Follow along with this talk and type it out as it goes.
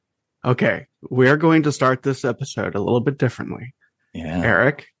Okay, we're going to start this episode a little bit differently. Yeah.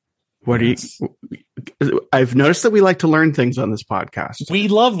 Eric, I've noticed that we like to learn things on this podcast. We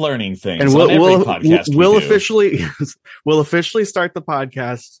love learning things. And on every podcast we'll officially start the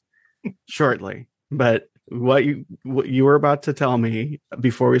podcast shortly. But what you were about to tell me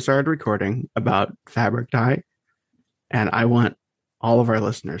before we started recording about fabric dye, and I want all of our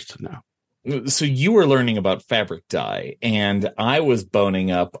listeners to know. So you were learning about fabric dye, and I was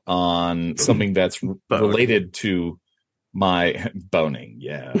boning up on something that's related to my boning.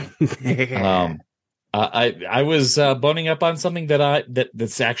 Yeah. I was boning up on something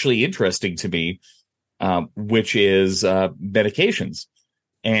that's actually interesting to me, which is medications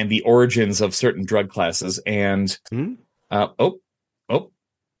and the origins of certain drug classes. And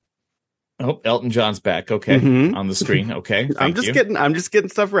Elton John's back. Okay. On the screen. Okay. I'm just getting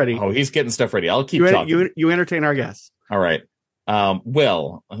stuff ready. Oh, he's getting stuff ready. I'll keep talking. You entertain our guests. All right.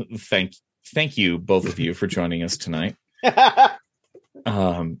 Well, thank you, both of you, for joining us tonight.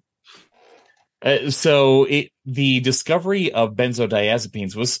 So the discovery of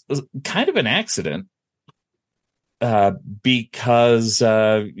benzodiazepines was kind of an accident, because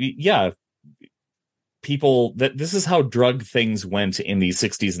people this is how drug things went in the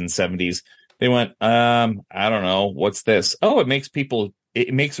 60s and 70s. They went, I don't know, what's this? Oh, it makes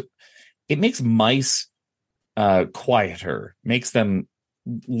mice quieter, makes them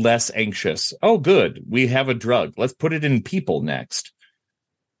less anxious. Oh, good. We have a drug. Let's put it in people next.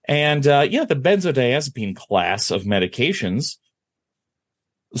 And the benzodiazepine class of medications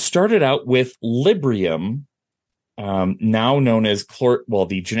started out with Librium, now known as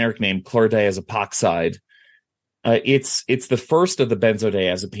the generic name chlordiazepoxide. It's the first of the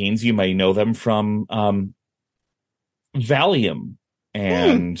benzodiazepines. You may know them from Valium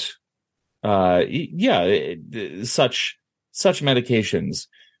and such medications.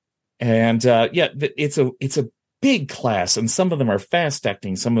 And it's a big class, and some of them are fast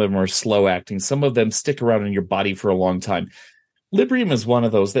acting, some of them are slow acting, some of them stick around in your body for a long time. Librium is one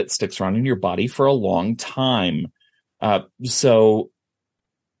of those that sticks around in your body for a long time. So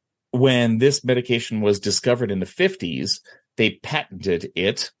when this medication was discovered in the 50s, they patented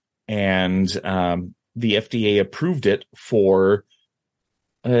it, and the FDA approved it for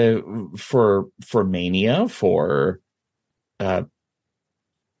mania,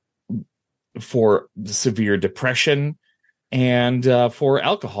 for severe depression, and for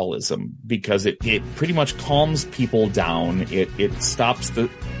alcoholism, because it pretty much calms people down. It stops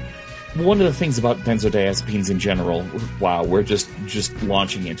one of the things about benzodiazepines in general. Wow, we're just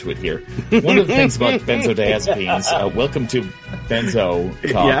launching into it here. One of the things about benzodiazepines. Welcome to Benzo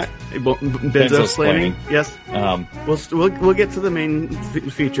Talk. Yeah, Benzo explaining. Yes. We'll get to the main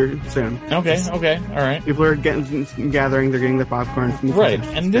feature soon. Okay. All right. People are gathering. They're getting their popcorn from the right.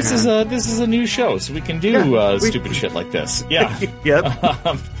 And this is a new show, so we can do stupid shit like this. Yeah. Yep.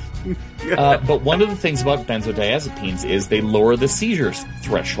 But one of the things about benzodiazepines is they lower the seizure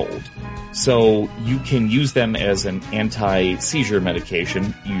threshold. So you can use them as an anti-seizure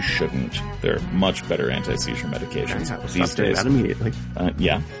medication. You shouldn't. They're much better anti-seizure medications these days. That immediately.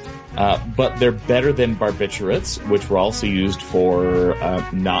 But they're better than barbiturates, which were also used for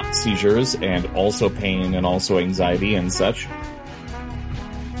not seizures and also pain and also anxiety and such.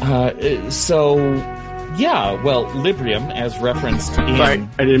 Librium, as referenced in... Sorry,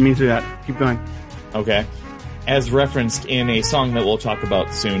 I didn't mean to do that. Keep going. Okay. As referenced in a song that we'll talk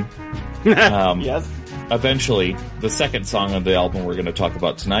about soon. Yes. Eventually, the second song of the album we're going to talk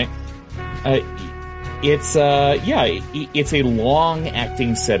about tonight. It's a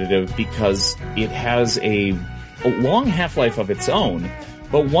long-acting sedative because it has a long half-life of its own.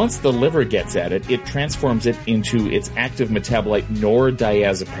 But once the liver gets at it, it transforms it into its active metabolite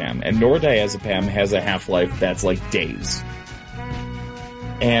nordiazepam. And nordiazepam has a half-life that's like days.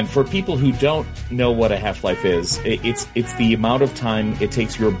 And for people who don't know what a half-life is, it's the amount of time it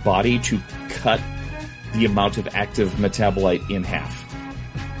takes your body to cut the amount of active metabolite in half.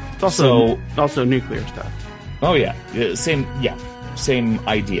 It's also nuclear stuff. Oh yeah. Same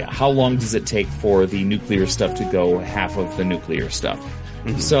idea. How long does it take for the nuclear stuff to go half of the nuclear stuff?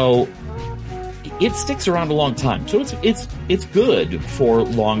 Mm-hmm. So it sticks around a long time. So it's good for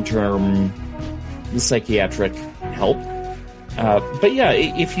long-term psychiatric help. But yeah,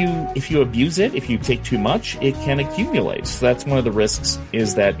 if you abuse it, if you take too much, it can accumulate. So that's one of the risks,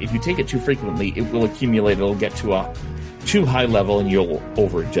 is that if you take it too frequently, it will accumulate. It'll get to a too high level and you'll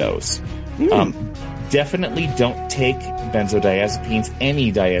overdose. Definitely don't take benzodiazepines,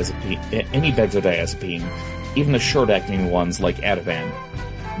 any benzodiazepine, even the short-acting ones like Ativan.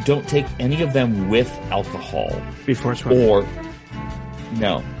 Don't take any of them with alcohol. Before swimming.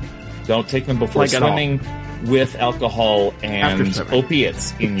 No. Don't take them before swimming with alcohol and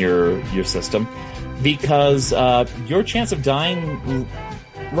opiates in your system, because your chance of dying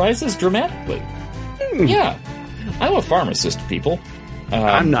rises dramatically. Yeah. I'm a pharmacist, people.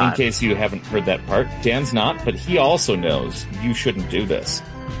 I'm not. In case you haven't heard that part. Dan's not, but he also knows you shouldn't do this.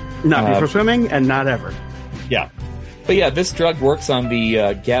 Not before swimming, and not ever. Yeah. But yeah, this drug works on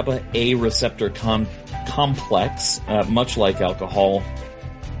the GABA A receptor complex, much like alcohol.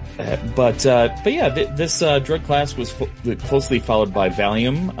 But yeah, this drug class was closely followed by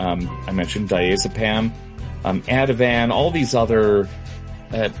Valium. I mentioned diazepam, Ativan, all these other...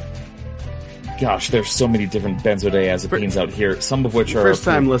 Gosh, there's so many different benzodiazepines out here, some of which are...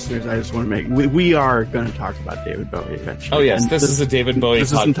 First-time listeners, I just want to make... We are going to talk about David Bowie eventually. Oh, yes, this is a David Bowie podcast.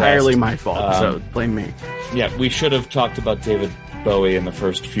 This is entirely my fault, so blame me. Yeah, we should have talked about David Bowie in the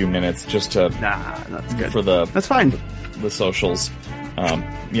first few minutes, just to... that's good. That's fine. The socials.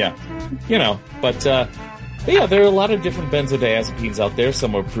 Yeah, but yeah, there are a lot of different benzodiazepines out there.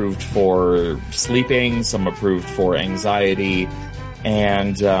 Some are approved for sleeping, some are approved for anxiety,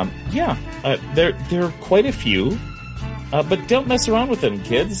 and there are quite a few. But don't mess around with them,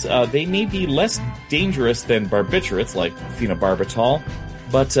 kids. They may be less dangerous than barbiturates like phenobarbital,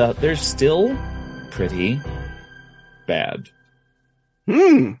 but they're still pretty bad.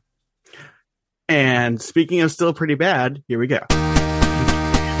 And speaking of still pretty bad, here we go.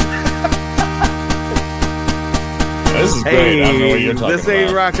 This is great. I don't know what you're talking about. This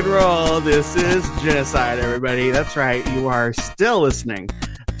ain't rock and roll. This is genocide, everybody. That's right. You are still listening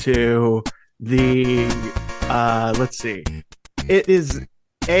to the, let's see. It is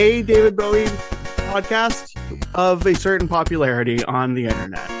a David Bowie podcast of a certain popularity on the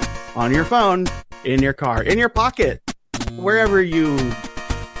internet. On your phone, in your car, in your pocket, wherever you...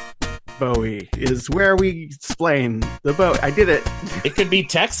 Bowie is where we explain the Bowie. I did it. It could be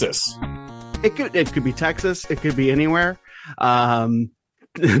Texas. It could be Texas. It could be anywhere.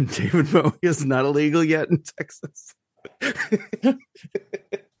 David Bowie is not illegal yet in Texas.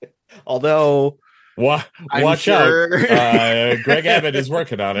 Although, watch out. Greg Abbott is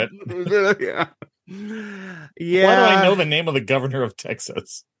working on it. Yeah. Why do I know the name of the governor of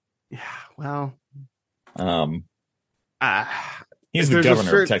Texas? Yeah, well. He's the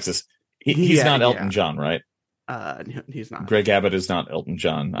governor of Texas. He's not Elton John, right? He's not. Greg Abbott is not Elton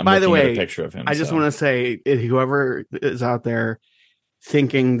John. I'm By the way, at a picture of him. I just want to say, whoever is out there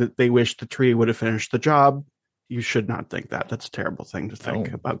thinking that they wish the tree would have finished the job, you should not think that. That's a terrible thing to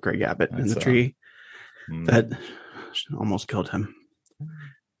think about Greg Abbott and the tree that almost killed him.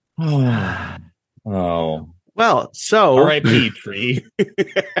 Oh. Well, so... R.I.P. tree.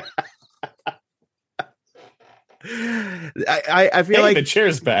 I feel like the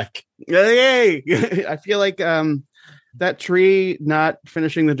chair's back. Yay! I feel like that tree not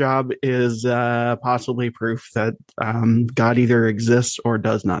finishing the job is possibly proof that God either exists or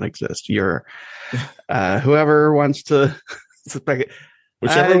does not exist. You're whoever wants to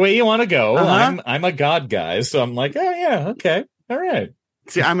whichever way you want to go. I'm a God guy, so I'm like, oh yeah, okay, all right.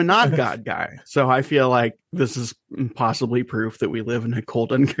 See, I'm a not God guy, so I feel like this is possibly proof that we live in a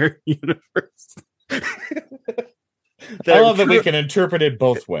cold, uncaring universe. I love that we can interpret it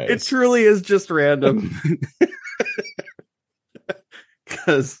both ways. It truly is just random.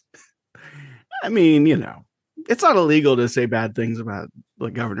 Because, I mean, it's not illegal to say bad things about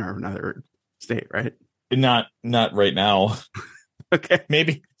the governor of another state, right? Not right now. Okay.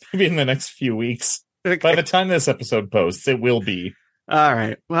 Maybe in the next few weeks. Okay. By the time this episode posts, it will be. All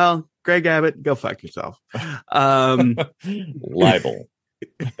right. Well, Greg Abbott, go fuck yourself. Libel.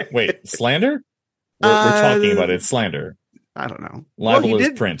 Wait, slander? We're talking about it. Slander. I don't know. Libel is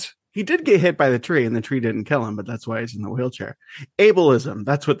print. He did get hit by the tree, and the tree didn't kill him, but that's why he's in the wheelchair. Ableism.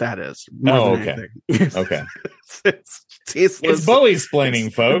 That's what that is. Okay. Okay. It's tasteless. It's Bowie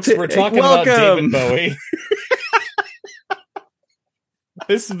explaining, folks. We're talking about David Bowie.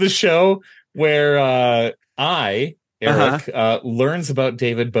 This is the show where Eric, learns about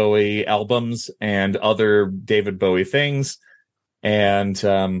David Bowie albums and other David Bowie things, and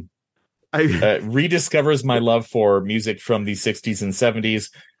rediscovers my love for music from the 60s and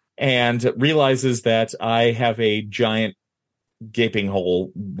 70s, and realizes that I have a giant gaping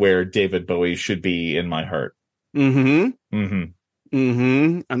hole where David Bowie should be in my heart. I'm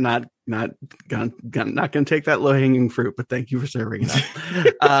not gonna take that low hanging fruit, but thank you for serving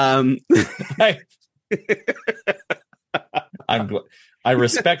it up. I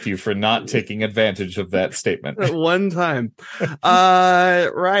respect you for not taking advantage of that statement. At one time.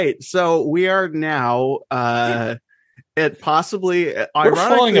 Right. So we are now it possibly, we're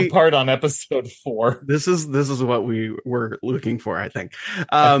falling apart on episode 4. This is what we were looking for, I think.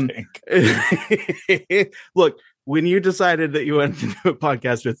 Look, when you decided that you wanted to do a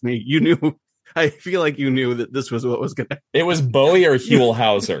podcast with me, you knew. I feel like you knew that this was what was going to. It was Bowie or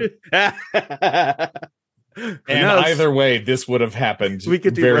Huell-Hauser. And either way, this would have happened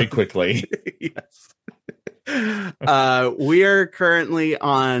very quickly. Yes. We are currently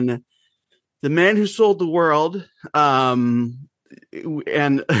on The Man Who Sold the World. And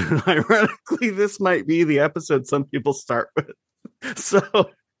ironically, this might be the episode some people start with. So,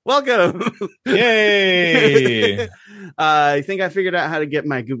 welcome. Yay. I think I figured out how to get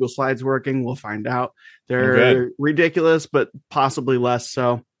my Google Slides working. We'll find out. They're ridiculous, but possibly less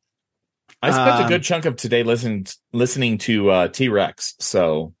so. I spent a good chunk of today listening to T-Rex.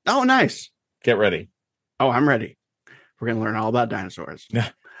 So, oh, nice. Get ready. Oh, I'm ready. We're going to learn all about dinosaurs.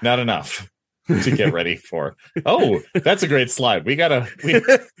 Not enough to get ready for. Oh, that's a great slide.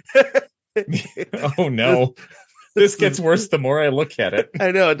 Oh, no. This gets worse the more I look at it.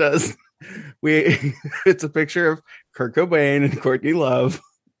 I know it does. It's a picture of Kurt Cobain and Courtney Love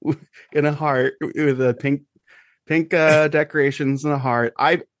in a heart with a pink decorations and a heart.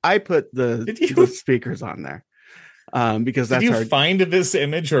 I put the speakers on there because that's Did you find this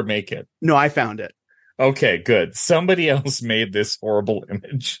image or make it? No, I found it. Okay, good. Somebody else made this horrible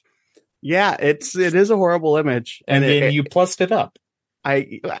image. Yeah, it is a horrible image, and then you plussed it up.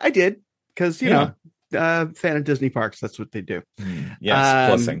 I did because you know, fan of Disney parks. That's what they do.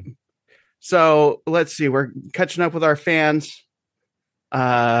 Yes, plussing. So let's see. We're catching up with our fans.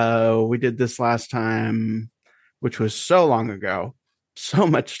 We did this last time, which was so long ago. So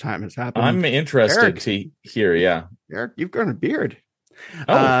much time has happened. I'm interested to hear. Yeah, Eric, you've grown a beard.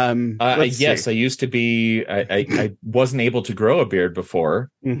 Yes, I used to be. I wasn't able to grow a beard before,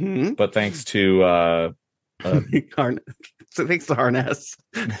 but thanks to thanks to harness,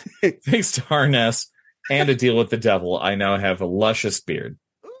 thanks to harness, and a deal with the devil, I now have a luscious beard.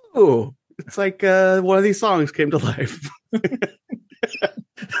 Ooh, it's like one of these songs came to life.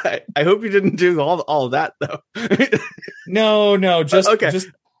 I hope you didn't do all of that though. No, just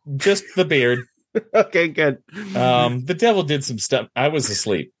the beard. Okay, good. The devil did some stuff. I was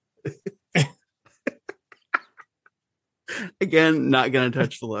asleep. Again, not gonna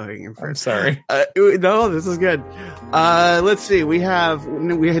touch the low-hanging fruit. I'm sorry. No, this is good. Let's see. We don't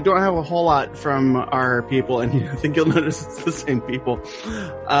have a whole lot from our people, and I think you'll notice it's the same people.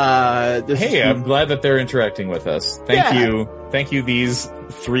 I'm glad that they're interacting with us. Thank you, these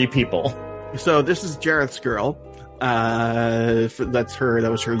 3 people. So this is Jareth's girl. That's her.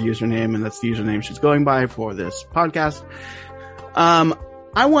 That was her username, and that's the username she's going by for this podcast.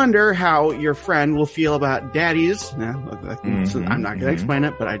 I wonder how your friend will feel about daddies. I'm not going to explain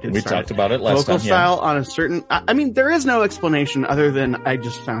it, but I did. We talked about it last time. Vocal style on a certain. I mean, there is no explanation other than I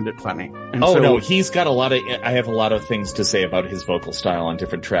just found it funny. And no, he's got a lot of. I have a lot of things to say about his vocal style on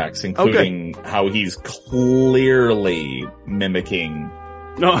different tracks, including how he's clearly mimicking.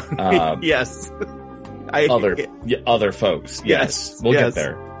 No, yes. Other folks. Yes. We'll get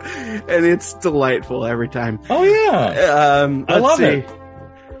there. And it's delightful every time. Oh yeah. I love it.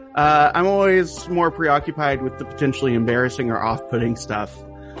 I'm always more preoccupied with the potentially embarrassing or off-putting stuff.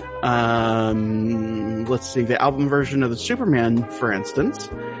 Let's see. The album version of the Superman, for instance,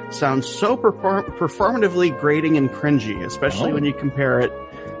 sounds so performatively grating and cringy, especially when you compare it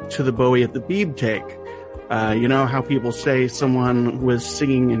to the Bowie at the Beeb take. You know how people say someone was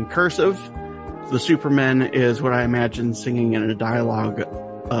singing in cursive? The Superman is what I imagine singing in a dialogue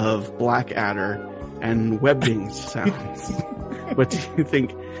of Blackadder and Webding's sounds. What do you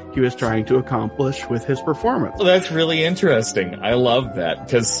think he was trying to accomplish with his performance? Well, that's really interesting. I love that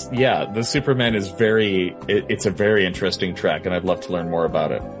because, the Superman is it's a very interesting track, and I'd love to learn more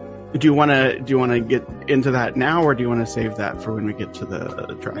about it. Do you want to get into that now, or do you want to save that for when we get to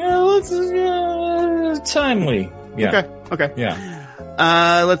the track? Yeah, let's timely. Yeah. Okay. Yeah.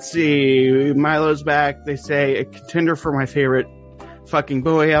 Let's see. Milo's back. They say a contender for my favorite fucking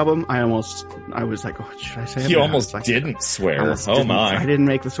Bowie album. I was like, what should I say? You almost didn't swear. My. I didn't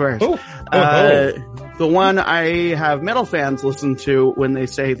make the swears. The one I have metal fans listen to when they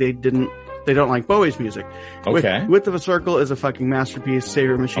say they don't like Bowie's music. Okay. Width of a Circle is a fucking masterpiece.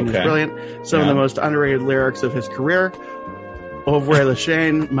 Savior Machine is brilliant. Some of the most underrated lyrics of his career. Au revoir, Le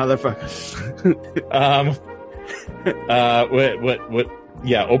Chien, motherfuckers. What?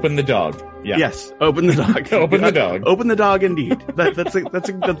 Yeah, open the dog. Yeah. Yes, open the dog. Open the dog. Open the dog, indeed. That's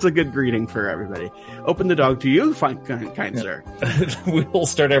a good greeting for everybody. Open the dog to you, kind sir. We'll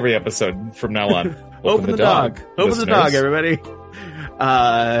start every episode from now on. Open the dog. Open the dog, everybody.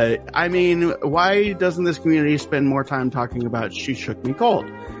 I mean, why doesn't this community spend more time talking about She Shook Me Cold?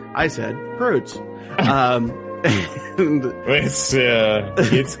 I said, prudes.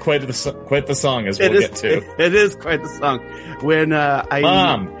 It's quite the song, as we'll get to. It is quite the song. When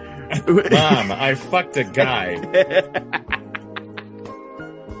Mom, I fucked a guy.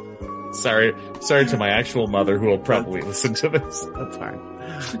 Sorry to my actual mother, who will probably listen to this. That's fine.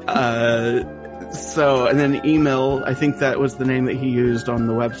 So, and then email, I think that was the name that he used on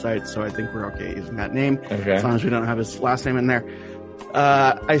the website, so I think we're okay using that name. Okay. As long as we don't have his last name in there.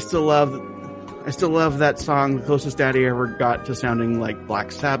 I still love that song, the closest Daddy ever got to sounding like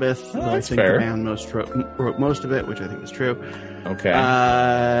Black Sabbath. Oh, I think fair. the band wrote most of it, which I think is true. Okay.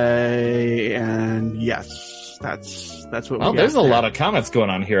 And yes, that's what we got. There's a lot of comments going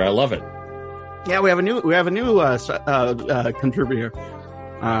on here. I love it. Yeah, we have a new contributor.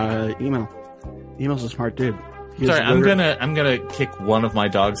 Email's a smart dude. Sorry, I'm gonna kick one of my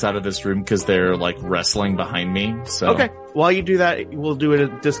dogs out of this room because they're like wrestling behind me. So okay, while you do that, we'll do a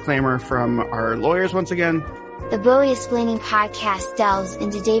disclaimer from our lawyers once again. The Bowie Explaining Podcast delves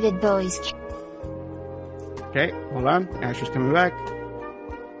into David Bowie's. Okay, hold on. Asher's coming back.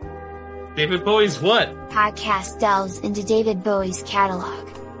 David Bowie's what? Podcast delves into David Bowie's catalog.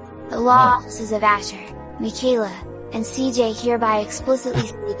 The law offices of Asher, Michaela, and CJ hereby explicitly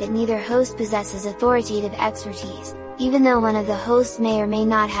state that neither host possesses authoritative expertise, even though one of the hosts may or may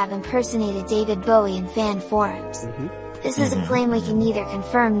not have impersonated David Bowie in fan forums. This is a claim we can neither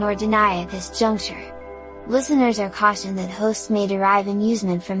confirm nor deny at this juncture. Listeners are cautioned that hosts may derive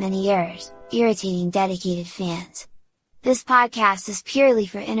amusement from any errors, irritating dedicated fans. This podcast is purely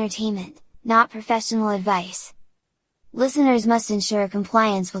for entertainment, not professional advice. Listeners must ensure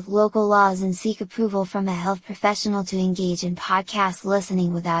compliance with local laws and seek approval from a health professional to engage in podcast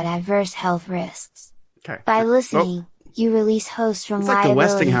listening without adverse health risks. Okay. By listening, you release hosts from like the liability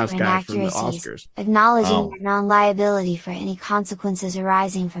Westinghouse for guy from the inaccuracies, Oscars. acknowledging their non-liability for any consequences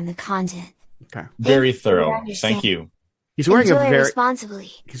arising from the content. Okay. Very Thank you for your thorough. understanding. Thank you. He's wearing Enjoy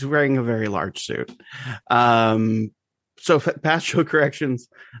responsibly. He's wearing a very large suit. So past show corrections.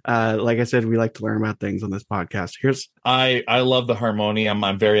 Like I said, we like to learn about things on this podcast. I love the harmonium.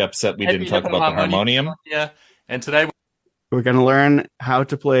 I'm very upset we didn't talk about the harmonium. Yeah, and today we're going to learn how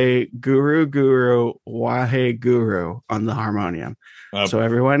to play Guru Guru Wahe Guru on the harmonium. So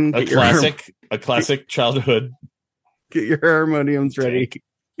everyone, a classic childhood. Get your harmoniums ready.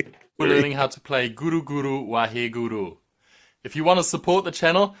 we're learning how to play Guru Guru Wahe Guru. If you want to support the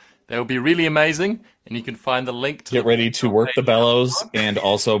channel, that would be really amazing, and you can find the link to get ready to work the bellows and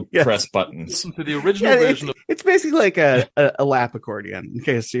also press buttons. Listen to the original version of it's basically like a lap accordion, in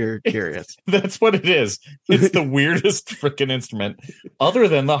case you're curious. That's what it is. It's the weirdest freaking instrument, other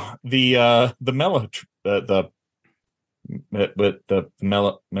than the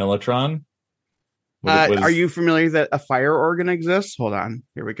mellotron. Are you familiar that a fire organ exists? Hold on.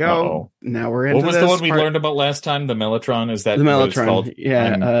 Here we go. Uh-oh. Now we're into What was the one we learned about last time? The mellotron? Is that the what it's mellotron? called?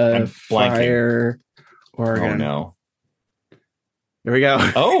 Yeah. I'm blanking. Fire organ. Oh, no. Here we go.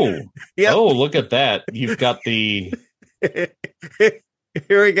 Oh. Yep. Oh, look at that. You've got the... Here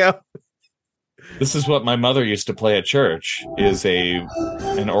we go. This is what my mother used to play at church, is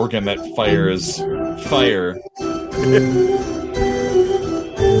an organ that fires fire.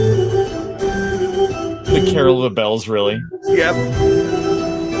 The Carol of the Bells, really. Yep.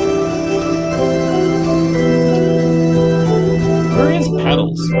 Where is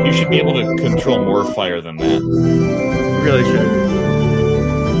pedals? You should be able to control more fire than that. Really should.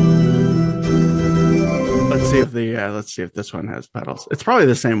 Let's see if this one has pedals. It's probably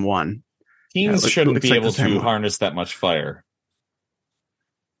the same one. Teens shouldn't be able to harness that much fire.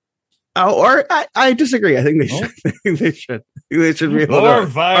 Oh, or I disagree. I think they should. I think they should. They should be able more to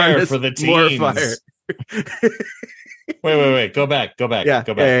fire for the teens. More fire. Wait. Go back.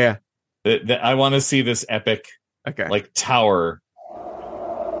 Yeah. I want to see this epic, like tower.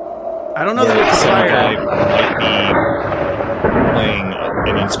 I don't know that it's some fire. guy might be playing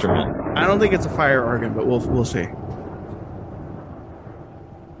an instrument. I don't think it's a fire organ, but we'll see.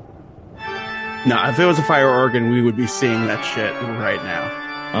 No, if it was a fire organ, we would be seeing that shit right now.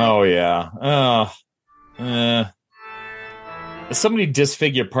 Oh yeah. Somebody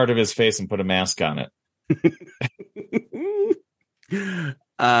disfigure part of his face and put a mask on it.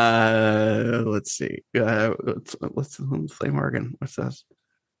 Let's see. Let's flame organ. What's this?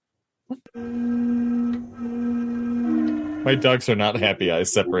 My dogs are not happy I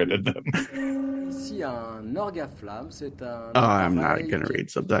separated them. Oh, I'm not gonna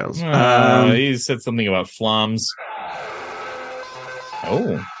read subtitles. He said something about flams.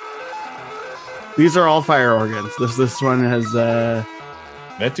 Oh. These are all fire organs. This one has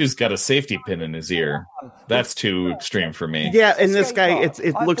That dude's got a safety pin in his ear. That's too extreme for me. Yeah, and this guy,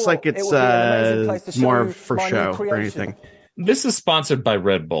 it looks like it's more for show or anything. This is sponsored by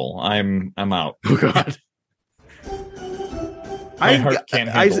Red Bull. I'm out. Oh God. My heart can't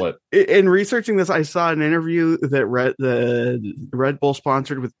handle it. In researching this, I saw an interview that the Red Bull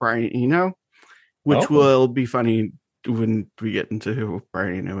sponsored with Brian Eno, which will be funny when we get into who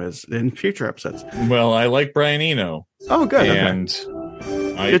Brian Eno is in future episodes. Well, I like Brian Eno. Oh, good. And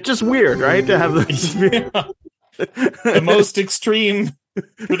it's just weird, right? To have this the most extreme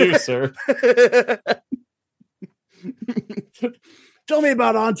producer. Tell me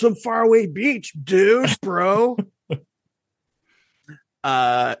about On Some Faraway Beach, dude, bro.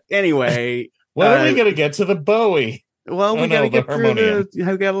 Anyway, when are we gonna get to the Bowie? Well, we gotta get through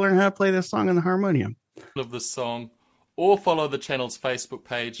we gotta learn how to play this song on the harmonium. Of the song, or follow the channel's Facebook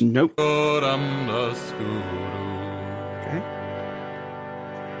page. Nope. Okay.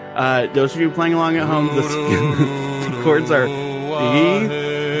 Those of you playing along at home, the chords are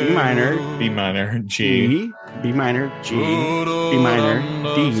B minor, G, B minor, G, B minor,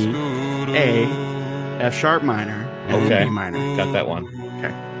 D, A, F sharp minor, and okay. B minor. Got that one.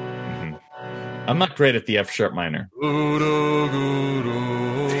 Okay. Mm-hmm. I'm not great at the F sharp minor.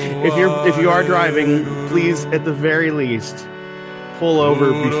 If you are driving, please at the very least pull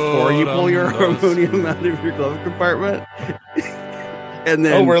over before you pull your harmonium out of your glove compartment. And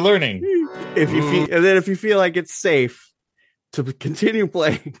then we're learning. If you feel like it's safe to continue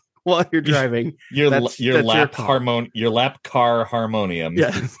playing while you're driving, your lap car harmonium.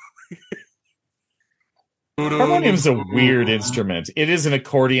 Yes. Harmonium's a weird instrument. It is an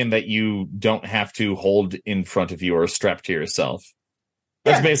accordion that you don't have to hold in front of you or strap to yourself.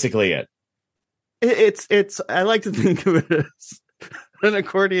 That's basically it. It's I like to think of it as an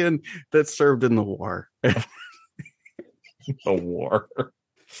accordion that served in the war. The war.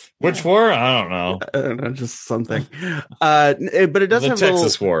 Which war? I don't know. Just something. But it does have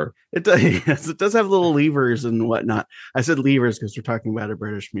Texas War. It does. Yes, it does have little levers and whatnot. I said levers because we're talking about a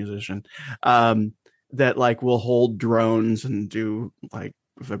British musician that like will hold drones and do like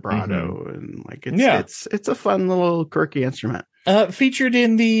vibrato and like it's a fun little quirky instrument. Featured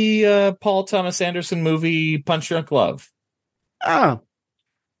in the Paul Thomas Anderson movie Punch Drunk Love. Oh,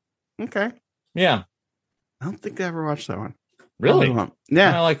 okay. Yeah, I don't think I ever watched that one. Really?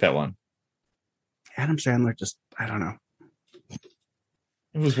 Yeah, I like that one. Adam Sandler I don't know.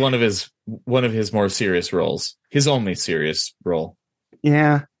 It was one of his more serious roles. His only serious role.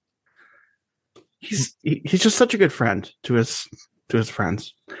 Yeah. He's just such a good friend to his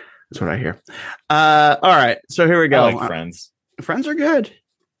friends. That's what I hear. All right, so here we go. I like Friends. Friends are good.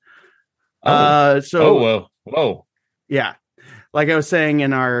 Whoa. Yeah. Like I was saying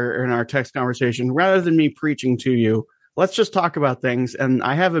in our text conversation, rather than me preaching to you, let's just talk about things. And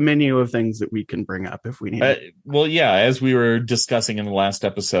I have a menu of things that we can bring up if we need. Well, yeah, as we were discussing in the last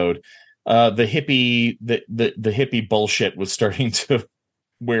episode, the hippie bullshit was starting to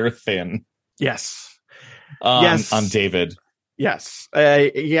wear thin. Yes. On David. Yes.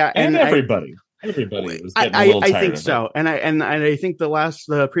 Yeah. And everybody. Everybody was getting a little tired. I think of so. It. And I think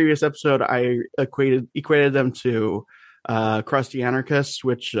the previous episode I equated them to crusty anarchists,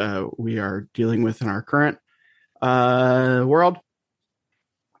 which we are dealing with in our current world.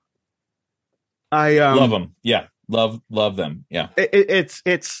 I love them. Yeah. Love them. Yeah.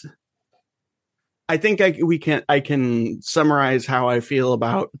 It's I think I can summarize how I feel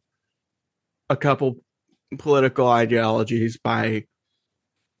about a couple political ideologies by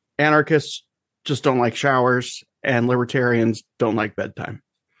anarchists just don't like showers and libertarians don't like bedtime.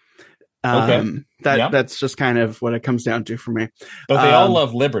 That's just kind of what it comes down to for me. But they all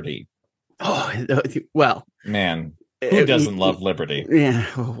love liberty. Oh, well, man, who doesn't love liberty? Yeah.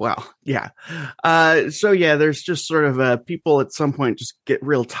 Well, yeah. So yeah, there's just sort of people at some point just get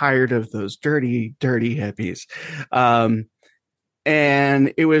real tired of those dirty hippies.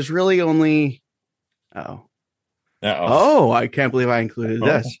 And it was really only, I can't believe I included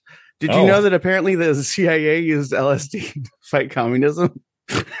this. Did you know that apparently the CIA used LSD to fight communism?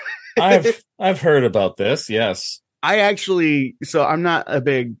 I've heard about this. Yes. So I'm not a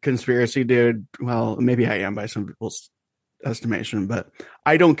big conspiracy dude. Well, maybe I am by some people's estimation, but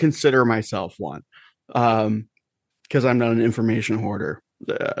I don't consider myself one. Because I'm not an information hoarder,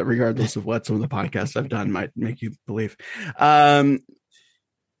 regardless of what some of the podcasts I've done might make you believe.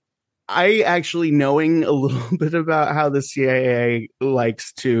 I actually, knowing a little bit about how the CIA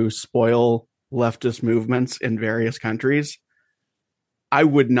likes to spoil leftist movements in various countries, I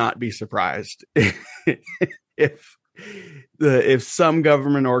would not be surprised if some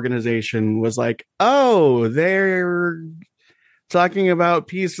government organization was like, oh, they're talking about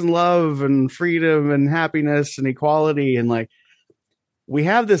peace and love and freedom and happiness and equality, and like we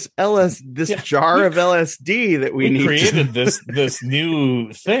have this jar of LSD that we need created this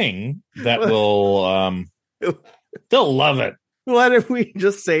new thing that will they'll love it. Why don't we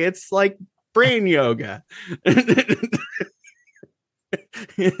just say it's like brain yoga?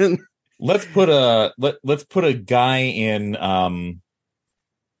 Let's put a guy in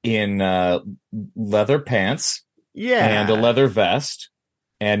leather pants, and a leather vest,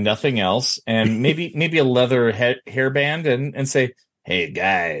 and nothing else, and maybe a leather hairband, and say, "Hey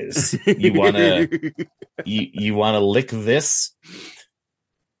guys, you wanna lick this?"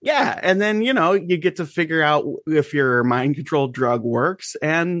 Yeah, and then you get to figure out if your mind control drug works,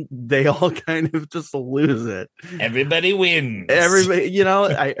 and they all kind of just lose it. Everybody wins.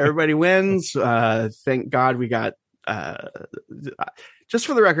 Everybody wins. Thank God we got. Just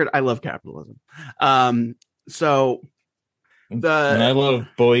for the record, I love capitalism. And I love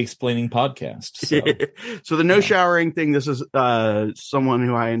Bowie Explaining Podcast. So the no showering thing. This is someone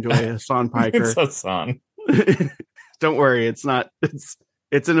who I enjoy, Hassan Piker. It's Hassan. Don't worry, it's not.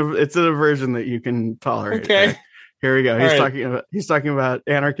 It's in a version that you can tolerate. Okay. Here we go. He's talking about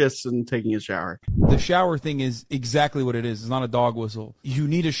anarchists and taking a shower. The shower thing is exactly what it is. It's not a dog whistle. You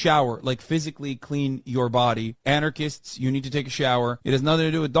need a shower, like physically clean your body. Anarchists, you need to take a shower. It has nothing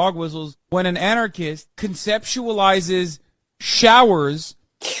to do with dog whistles. When an anarchist conceptualizes showers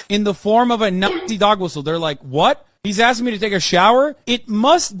in the form of a Nazi dog whistle, they're like, what? He's asking me to take a shower? It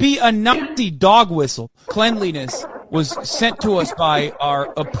must be a Nazi dog whistle. Cleanliness was sent to us by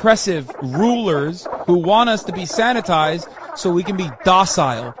our oppressive rulers who want us to be sanitized so we can be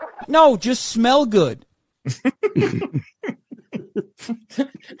docile. No, just smell good.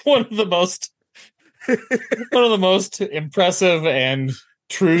 One of the most impressive and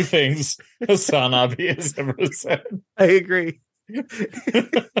true things Hassan Abi has ever said. I agree.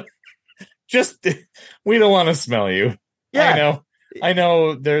 Just, we don't want to smell you. Yeah. I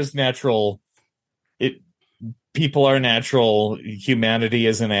know there's people are natural, humanity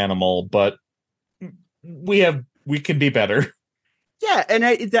is an animal, but we can be better. Yeah,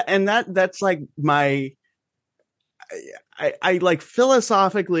 and that's like my I like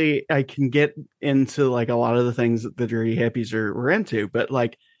philosophically I can get into like a lot of the things that the dirty hippies were into, but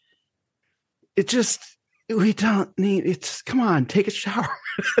like it just we don't need it's come on, take a shower.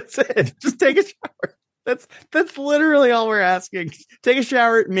 That's it. Just take a shower. That's literally all we're asking. Take a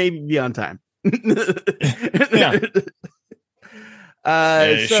shower, maybe be on time. Yeah.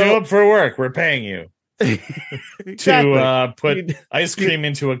 Show up for work. We're paying you exactly. To put ice cream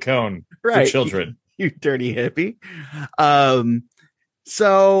into a cone for children. You dirty hippie.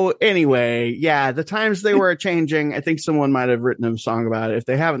 So anyway, yeah, the times they were changing. I think someone might have written a song about it. If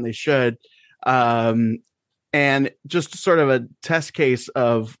they haven't, they should. And just sort of a test case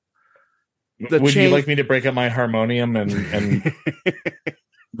of Would you like me to break up my harmonium and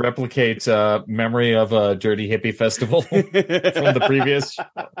replicate memory of a dirty hippie festival from the previous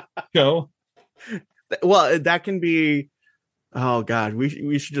show? Well, that can be. Oh God,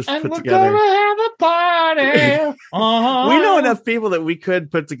 we should just and put we're together. Gonna have a party. Uh-huh. We know enough people that we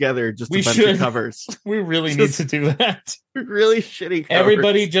could put together just a bunch of covers. We really need to do that. Really shitty covers.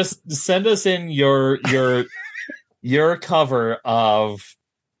 Everybody, just send us in your cover of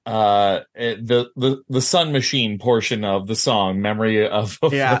the Sun Machine portion of the song "Memory of a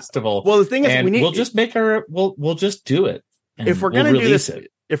Festival." Well, the thing is, we'll just make we'll just do it. If we're gonna do this,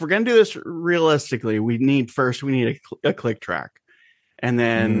 if we're gonna do this realistically, we need a click track, and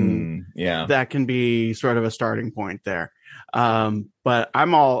then that can be sort of a starting point there. But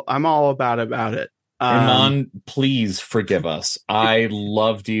I'm all about it. Iman, please forgive us. I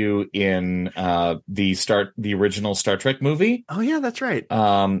loved you in the original Star Trek movie. Oh yeah, that's right.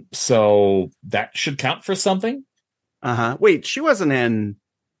 So that should count for something. Wait, she wasn't in.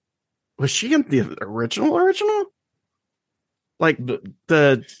 Was she in the original? Like the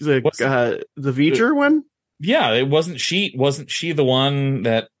V'ger one? Yeah, it wasn't she. Wasn't she the one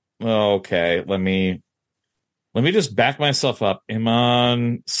that? Oh, okay, let me just back myself up.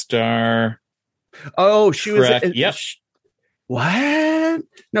 Iman Star. Oh, she was. Yep. What?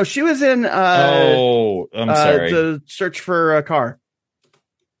 No, she was in. I'm sorry. The Search for a Car.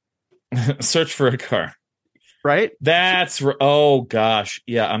 Search for a Car. Right. That's. Oh gosh.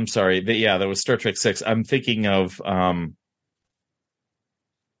 Yeah. I'm sorry. That was Star Trek 6. I'm thinking of.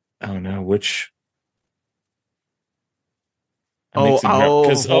 Oh no, which.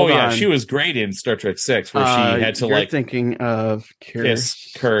 She was great in Star Trek 6, where she had to thinking of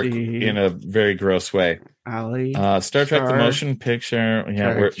kiss Kirk in a very gross way. Ali, Star Trek the motion picture.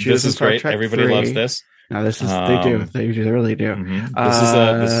 Yeah, this is great. Everybody loves this. No, this is they really do. Mm-hmm. This is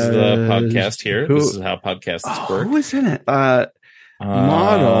a podcast here. This is how podcasts work. Who was in it?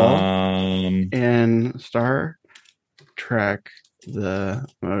 Model in Star Trek the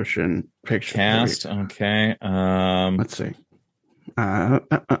motion picture cast. Okay. Let's see.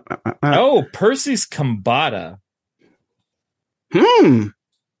 Percy's Kambata.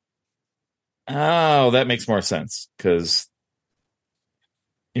 Oh, that makes more sense because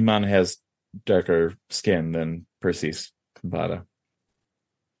Iman has darker skin than Percy's Kambata.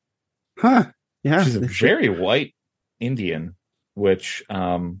 Huh. Yeah. She's a very white Indian, which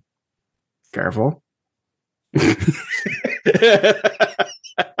careful.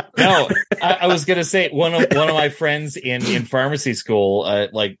 No, I was gonna say one of my friends in pharmacy school,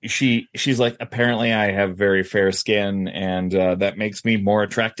 she's like, apparently I have very fair skin and that makes me more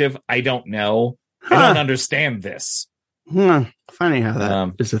attractive. I don't know. I don't understand this. Funny how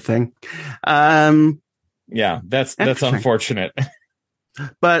that is a thing. Yeah, that's unfortunate.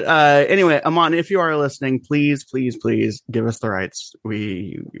 But anyway, Amon, if you are listening, please give us the rights.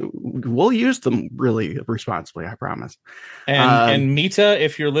 We'll use them really responsibly, I promise. And Mita,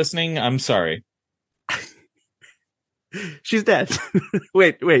 if you're listening, I'm sorry. She's dead.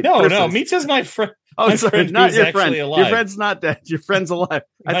 wait. No, Mita's my friend. Oh, my sorry, friend not your friend. alive. Your friend's not dead. Your friend's alive.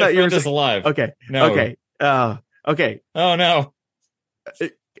 I thought you were just alive. Okay. No. Okay. Okay. Oh no.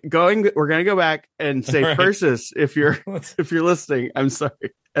 We're gonna go back and say Right. Persis, if you're listening, I'm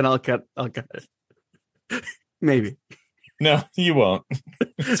sorry, and I'll cut it. Maybe. No, you won't.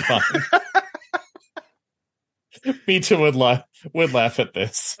 It's fine. Mita would laugh at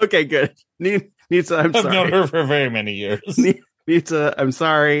this. Okay, good. Nita, I'm I've sorry. known her for very many years. Nita, I'm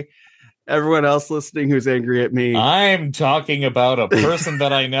sorry. Everyone else listening who's angry at me. I'm talking about a person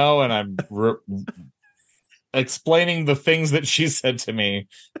that I know, and I'm explaining the things that she said to me.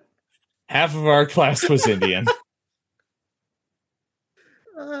 Half of our class was Indian.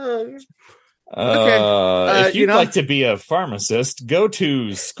 If you'd like to be a pharmacist, go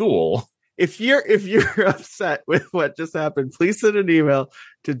to school. If you're upset with what just happened, please send an email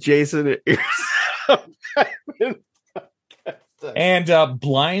to Jason and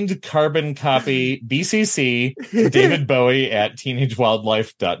blind carbon copy BCC David Bowie at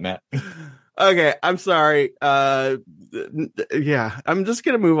teenagewildlife.net. Okay, I'm sorry. Yeah, I'm just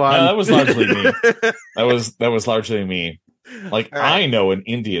gonna move on. No, that was largely me. That was largely me. Like, right. I know an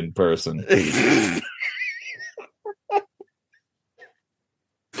Indian person.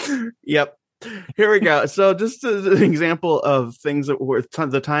 Yep. Here we go. So just as an example of things that were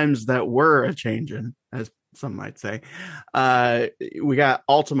the times that were a changing, as some might say, we got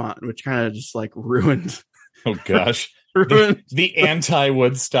Altamont, which kind of just like ruined. Oh gosh, ruined the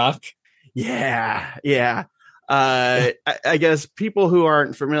anti-Woodstock. Yeah. I guess people who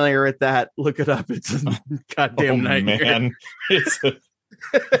aren't familiar with that, look it up. It's a goddamn nightmare. Man.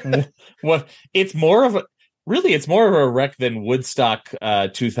 It's more of a wreck than Woodstock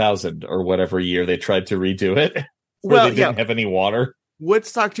 2000 or whatever year they tried to redo it. Where they didn't have any water.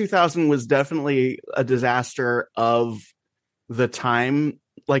 Woodstock 2000 was definitely a disaster of the time.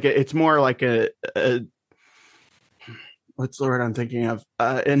 Like it's more like a what's the word I'm thinking of?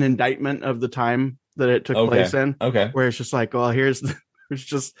 An indictment of the time that it took place in. Okay. Where it's just like, well,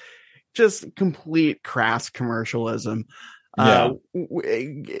 it's just complete crass commercialism. Yeah.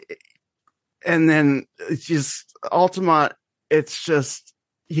 And then it's just Altamont. It's just,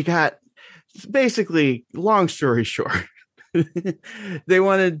 you got basically, long story short, they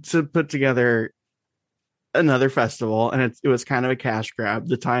wanted to put together another festival, and it was kind of a cash grab.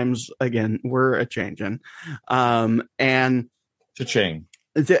 The times again were a changing, and cha-ching.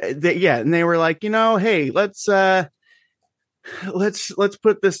 And they were like, hey, let's put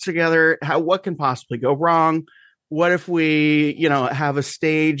this together. What can possibly go wrong? What if we, have a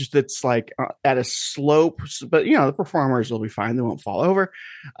stage that's like at a slope, but the performers will be fine; they won't fall over.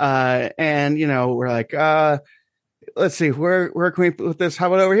 And we're like, let's see, where can we put this? How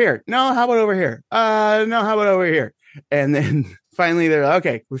about over here? No, how about over here? No, how about over here? And then finally, they're like,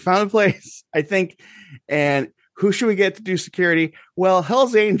 okay, we found a place, I think. And who should we get to do security? Well,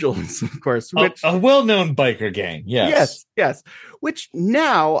 Hell's Angels, of course. Which, a well-known biker gang. Yes. Which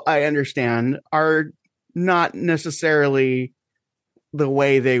now I understand are not necessarily the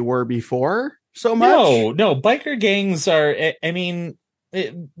way they were before so much. No, biker gangs are, I mean,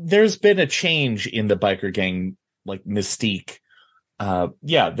 there's been a change in the biker gang, like, mystique.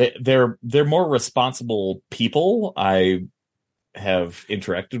 They're more responsible people. I have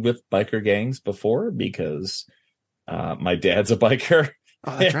interacted with biker gangs before because my dad's a biker.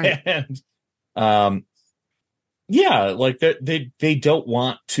 Oh, that's right. And Yeah, like they don't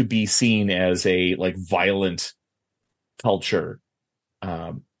want to be seen as a like violent culture,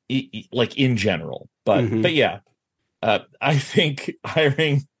 like in general. But yeah, I think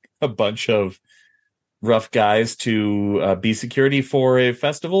hiring a bunch of rough guys to be security for a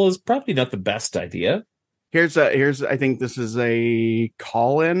festival is probably not the best idea. Here's I think this is a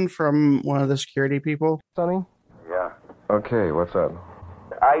call-in from one of the security people. Sonny? Yeah. Okay, what's up?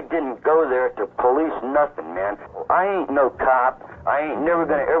 I didn't go there to police nothing, man. I ain't no cop. I ain't never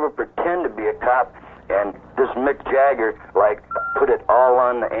gonna ever pretend to be a cop. And this Mick Jagger, like, put it all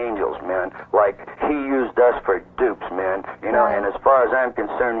on the Angels, man. Like, he used us for dupes, man. You know, and as far as I'm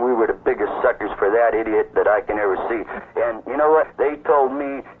concerned, we were the biggest suckers for that idiot that I can ever see. And you know what? They told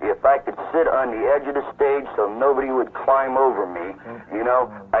me if I could sit on the edge of the stage so nobody would climb over me, you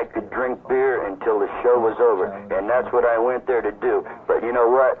know, I could drink beer until the show was over. And that's what I went there to do. But you know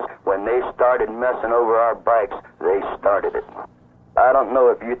what? When they started messing over our bikes, they started it. I don't know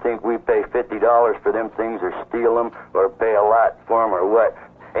if you think we pay $50 for them things or steal them or pay a lot for them or what.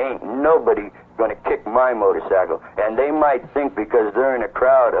 Ain't nobody going to kick my motorcycle. And they might think because they're in a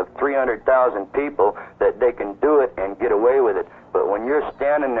crowd of 300,000 people that they can do it and get away with it. But when you're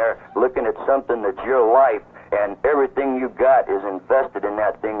standing there looking at something that's your life and everything you got is invested in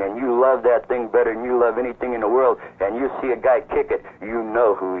that thing and you love that thing better than you love anything in the world and you see a guy kick it, you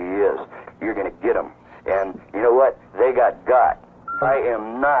know who he is. You're going to get him. And you know what? They got. I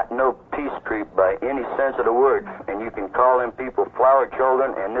am not no peace creep by any sense of the word. And you can call them people flower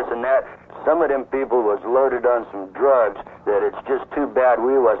children and this and that. Some of them people was loaded on some drugs that it's just too bad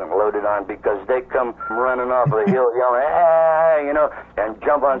we wasn't loaded on because they come running off the hill yelling, ah, you know, and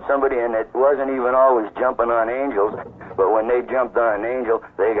jump on somebody and it wasn't even always jumping on angels. But when they jumped on an angel,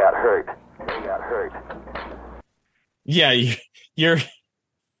 they got hurt. Yeah,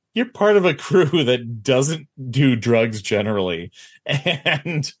 you're part of a crew that doesn't do drugs generally,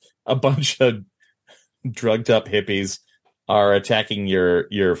 and a bunch of drugged up hippies are attacking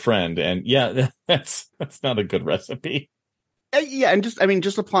your friend, and yeah, that's not a good recipe. Yeah, and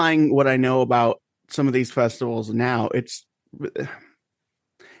just applying what I know about some of these festivals now, it's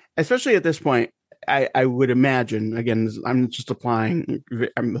especially at this point. I would imagine, again, I'm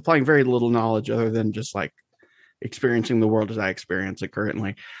applying very little knowledge other than just like experiencing the world as I experience it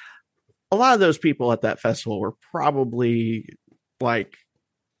currently. A lot of those people at that festival were probably like,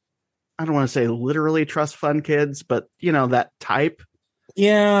 I don't want to say literally trust fund kids, but you know, that type.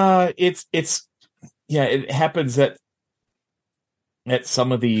 Yeah, it happens at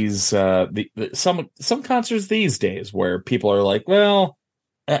some of these some concerts these days where people are like, well,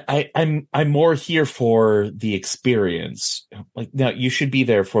 I'm more here for the experience. Like, no, you should be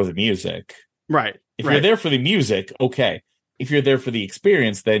there for the music. Right. If you're there for the music, okay. If you're there for the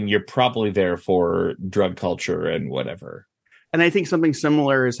experience, then you're probably there for drug culture and whatever. And I think something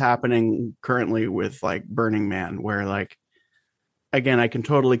similar is happening currently with like Burning Man, where like, again, I can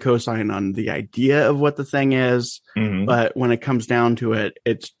totally co-sign on the idea of what the thing is, but when it comes down to it,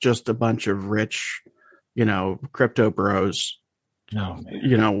 it's just a bunch of rich, you know, crypto bros,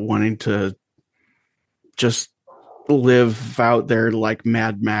 you know, wanting to just live out their like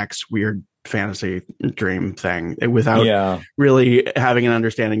Mad Max weird fantasy dream thing without really having an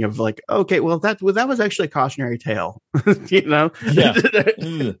understanding of like, okay, well that was actually a cautionary tale. You know. Yeah.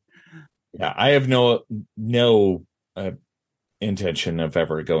 I have no intention of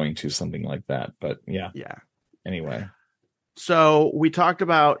ever going to something like that, but yeah anyway, so we talked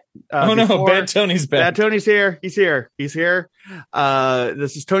about no, Bad Tony's back. Bad Tony's here. He's here.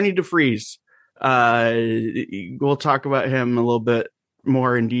 This is Tony Defreeze. We'll talk about him a little bit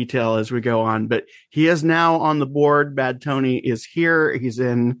more in detail as we go on, but he is now on the board. Bad Tony is here. He's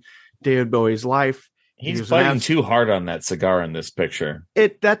in David Bowie's life. He's biting too hard on that cigar in this picture.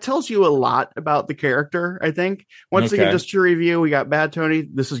 That tells you a lot about the character, I think. Once again, just to review, we got Bad Tony.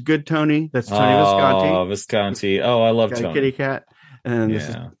 This is Good Tony. That's Tony Visconti. Oh, Visconti. Oh, I love Tony. Kitty cat. And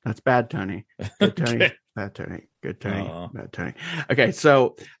that's Bad Tony. Good Tony. Okay. Bad Tony. Good Tony. Bad Tony. Okay,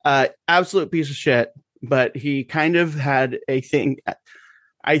 so absolute piece of shit. But he kind of had a thing.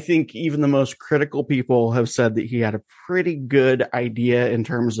 I think even the most critical people have said that he had a pretty good idea in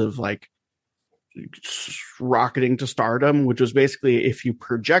terms of like rocketing to stardom, which was basically if you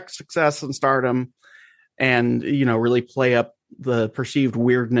project success and stardom and, you know, really play up the perceived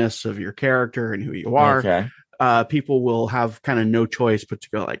weirdness of your character and who you are, people will have kind of no choice but to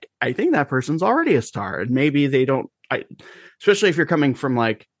go like, I think that person's already a star. And maybe they don't, especially if you're coming from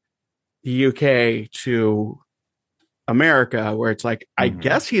like the UK to America, where it's like, I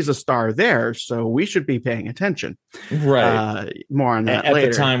guess he's a star there, so we should be paying attention. Right. More on that at later.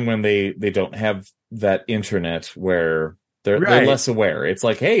 the time when they don't have that internet where they're less aware. It's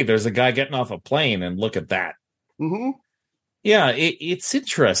like, hey, there's a guy getting off a plane and look at that. Mm-hmm. Yeah, it's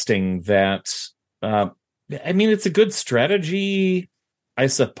interesting that, it's a good strategy, I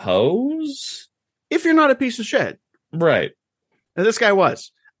suppose. If you're not a piece of shit. Right. And this guy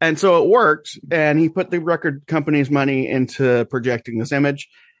was. And so it worked, and he put the record company's money into projecting this image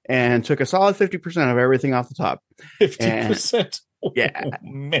and took a solid 50% of everything off the top. 50%? Yeah. Oh,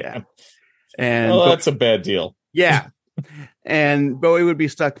 man. Yeah. And that's a bad deal. Yeah. And Bowie would be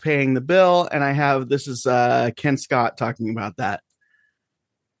stuck paying the bill. And this is Ken Scott talking about that.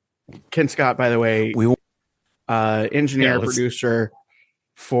 Ken Scott, by the way, engineer, producer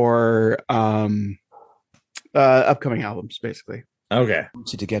for upcoming albums, basically. Okay.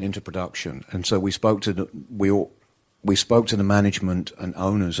 To get into production, and so we spoke to the management and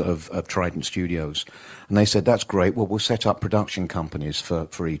owners of Trident Studios, and they said, that's great. Well, we'll set up production companies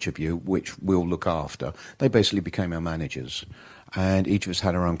for each of you, which we'll look after. They basically became our managers, and each of us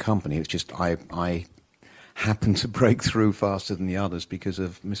had our own company. It's just I happened to break through faster than the others because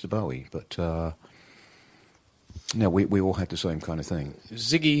of Mr. Bowie, but we all had the same kind of thing.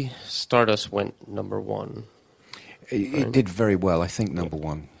 Ziggy Stardust went #1. It did very well, I think,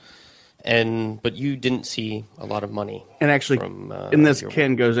 #1. But you didn't see a lot of money. And actually, in this,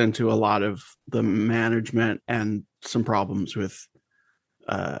 Ken goes into a lot of the management and some problems with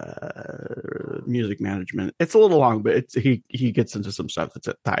music management. It's a little long, but he gets into some stuff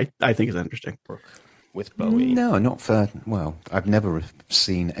that I think is interesting. With Bowie. No, not fair. Well, I've never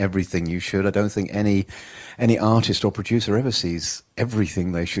seen everything you should. I don't think any artist or producer ever sees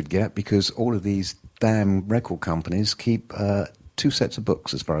everything they should get, because all of these damn record companies keep 2 sets of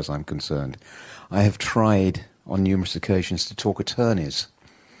books, as far as I'm concerned. I have tried on numerous occasions to talk attorneys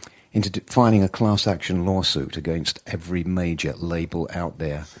into filing a class action lawsuit against every major label out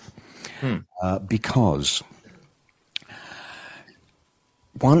there, because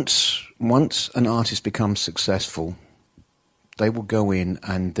once an artist becomes successful, they will go in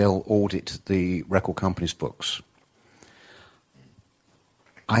and they'll audit the record company's books.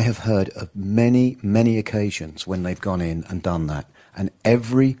 I have heard of many, many occasions when they've gone in and done that, and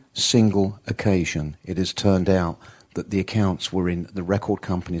every single occasion it has turned out that the accounts were in the record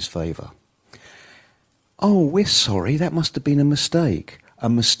company's favor. Oh, we're sorry, that must have been a mistake. A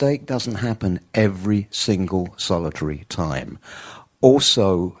mistake doesn't happen every single solitary time.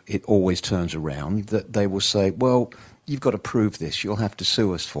 Also, it always turns around that they will say, well, you've got to prove this, you'll have to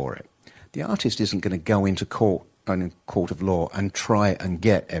sue us for it. The artist isn't going to go into court in a court of law and try and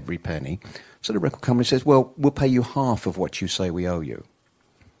get every penny. So the record company says, well, we'll pay you half of what you say we owe you.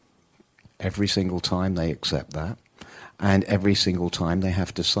 Every single time they accept that, and every single time they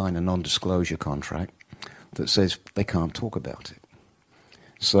have to sign a non-disclosure contract that says they can't talk about it.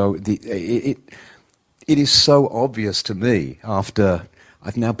 So it is so obvious to me, after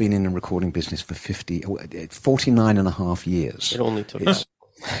I've now been in the recording business for 49 and a half years. It only took that.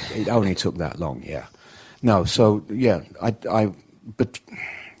 It only took that long, yeah. No, so, yeah, but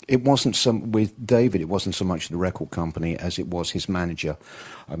it wasn't with David, it wasn't so much the record company as it was his manager,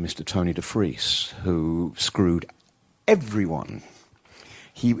 Mr. Tony Defreeze, who screwed everyone.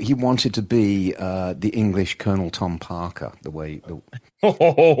 He wanted to be the English Colonel Tom Parker, the way...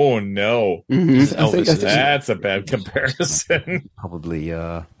 Oh, no. Mm-hmm. That's a bad comparison. Probably,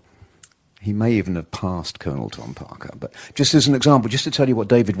 he may even have passed Colonel Tom Parker. But just as an example, just to tell you what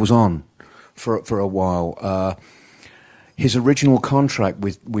David was on for a while, his original contract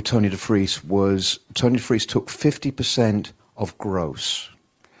with Tony Defreeze was, Tony Defreeze took 50% of gross.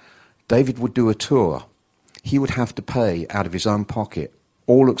 David would do a tour. He would have to pay out of his own pocket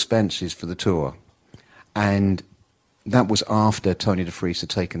all expenses for the tour, and that was after Tony Defreeze had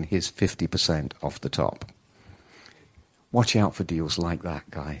taken his 50% off the top. Watch out for deals like that,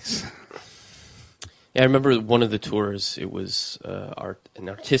 guys. Yeah, I remember one of the tours, it was an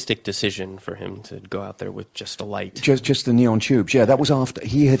artistic decision for him to go out there with just a light. Just the neon tubes, yeah. That was after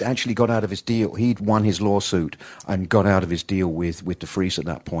he had actually got out of his deal. He'd won his lawsuit and got out of his deal with Defreeze at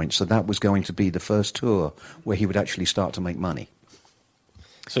that point. So that was going to be the first tour where he would actually start to make money.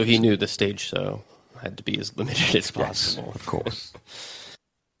 So he knew the stage show had to be as limited as possible. Yes, of course.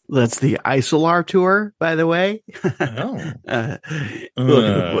 That's the Isolar tour, by the way. Oh.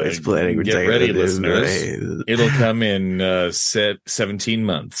 Explaining. Get ready, listeners. It'll come in 17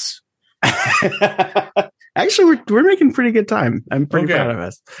 months. Actually, we're making pretty good time. I'm pretty proud of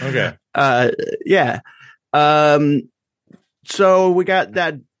us. Okay. Yeah. So we got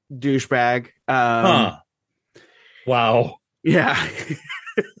that douchebag. Wow. Yeah.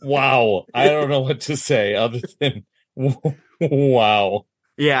 Wow. I don't know what to say other than wow.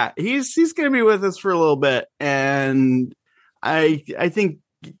 Yeah, he's going to be with us for a little bit, and I think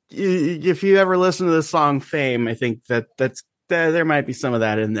if you ever listen to the song "Fame," I think there might be some of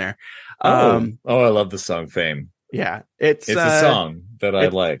that in there. I love the song "Fame." Yeah, it's a song that I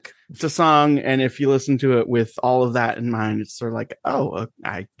like. It's a song, and if you listen to it with all of that in mind, it's sort of like,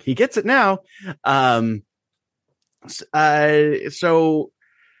 he gets it now. So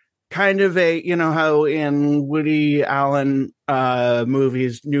kind of how in Woody Allen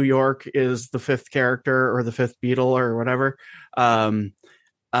movies, New York is the fifth character or the fifth Beatle or whatever. Haddon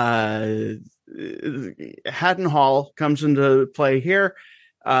Hall comes into play here.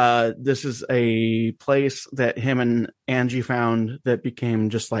 This is a place that him and Angie found that became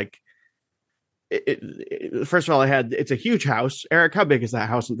just like first of all, it's a huge house. Eric, how big is that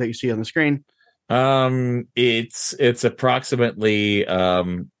house that you see on the screen? It's approximately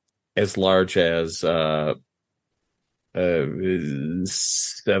as large as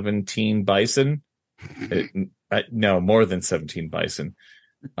 17 bison. No, more than 17 bison.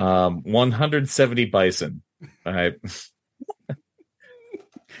 170 bison.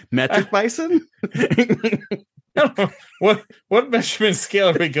 Metric bison? What measurement scale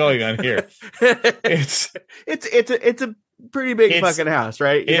are we going on here? It's a pretty big fucking house,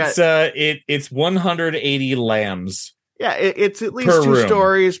 right? It's 180 lambs. Yeah, it's at least 2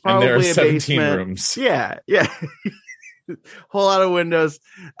 stories, probably and there are a 17 basement. Rooms. Yeah. Whole lot of windows.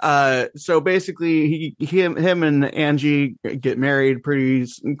 So basically, him and Angie get married pretty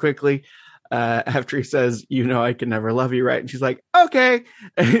quickly. After he says, I can never love you, right? And she's like, okay.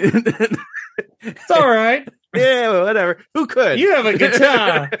 It's all right. Yeah, whatever. Who could? You have a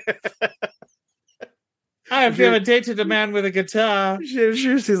guitar. I have never dated a man with a guitar.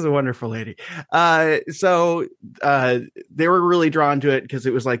 She's a wonderful lady. So they were really drawn to it because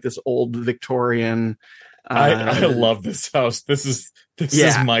it was like this old Victorian. I love this house. This is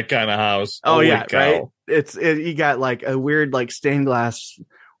my kind of house. Oh yeah, right. You got like a weird like stained glass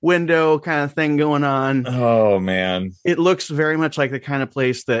window kind of thing going on. Oh man, it looks very much like the kind of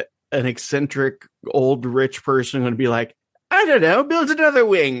place that an eccentric old rich person would be like, I don't know, build another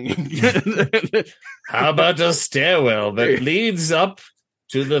wing. How about a stairwell that leads up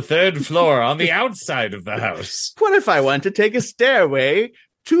to the 3rd floor on the outside of the house? What if I want to take a stairway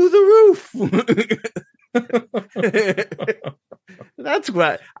to the roof? That's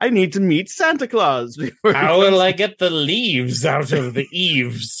what I need to meet Santa Claus. How will I get the leaves out of the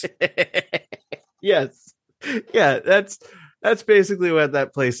eaves? Yes. Yeah, that's basically what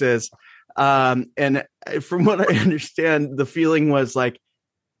that place is. And from what I understand, the feeling was like,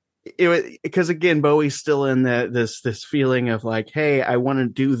 because again, Bowie's still in this feeling of like, hey, I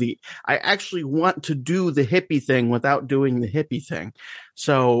actually want to do the hippie thing without doing the hippie thing.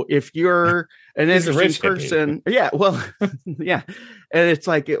 So if you're an interesting person, yeah, well, yeah. And it's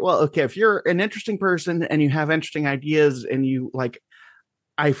like, well, okay, if you're an interesting person and you have interesting ideas and you like,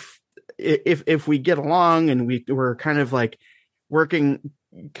 if we get along and we're kind of like working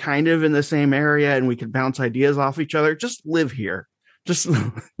kind of in the same area and we could bounce ideas off each other, just live here. Just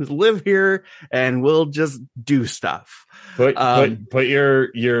live here and we'll just do stuff. Put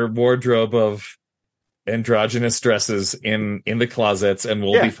your wardrobe of androgynous dresses in the closets and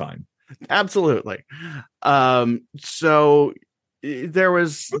we'll be fine. Absolutely. So there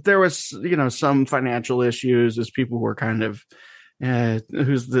was some financial issues as people were kind of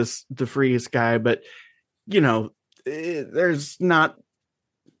who's this Defreeze guy, but there's not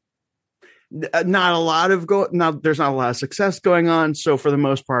a lot of there's not a lot of success going on. So for the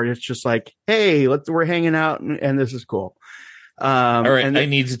most part, it's just like, hey, we're hanging out and this is cool. All right. I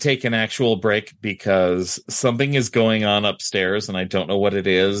need to take an actual break because something is going on upstairs and I don't know what it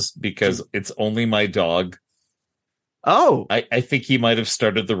is because it's only my dog. Oh, I think he might have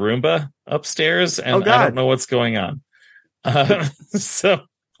started the Roomba upstairs and I don't know what's going on. So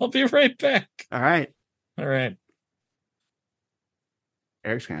I'll be right back. All right.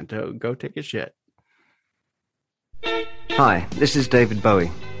 Eric's going to go take a shit. Hi, this is David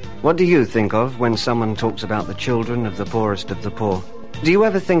Bowie. What do you think of when someone talks about the children of the poorest of the poor? Do you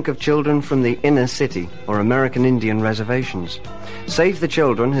ever think of children from the inner city or American Indian reservations? Save the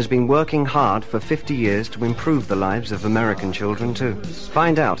Children has been working hard for 50 years to improve the lives of American children too.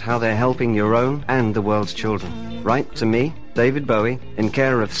 Find out how they're helping your own and the world's children. Write to me, David Bowie, in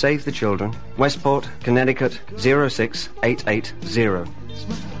care of Save the Children, Westport, Connecticut 06880.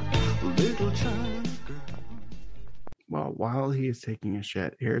 Well, while he is taking a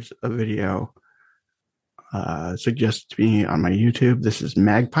shit, here's a video suggested to me on my YouTube. This is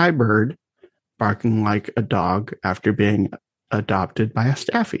Magpie Bird barking like a dog after being adopted by a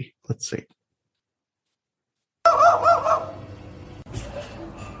staffy. Let's see.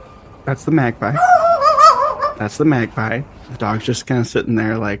 That's the magpie. That's the magpie. The dog's just kind of sitting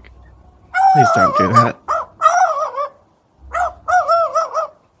there like, please don't do that.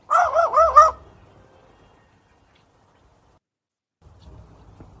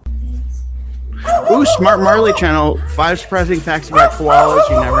 Ooh, Smart Marley channel. 5 surprising facts about koalas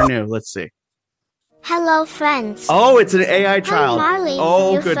you never knew. Let's see. Hello, friends. Oh, it's an AI child. I'm Marley,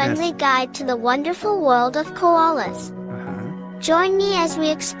 oh, your goodness. friendly guide to the wonderful world of koalas. Join me as we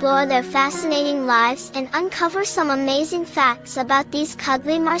explore their fascinating lives and uncover some amazing facts about these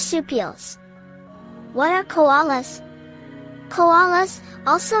cuddly marsupials. What are koalas? Koalas,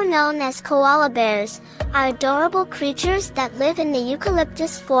 also known as koala bears, are adorable creatures that live in the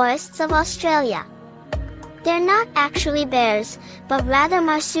eucalyptus forests of Australia. They're not actually bears, but rather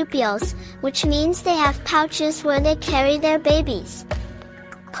marsupials, which means they have pouches where they carry their babies.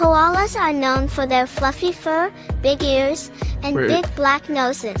 Koalas are known for their fluffy fur, big ears, and big black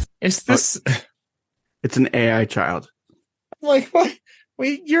noses. Is this? It's an AI child. Like what?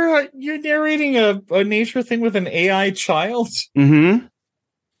 Wait, you're narrating a nature thing with an AI child? Mm-hmm.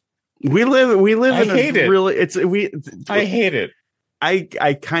 We live I in hate a it. really. I hate it.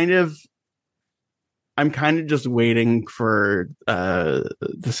 I'm kind of just waiting for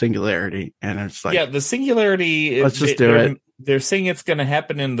the singularity, and it's like, yeah, the singularity. Let's just do it. They're saying it's going to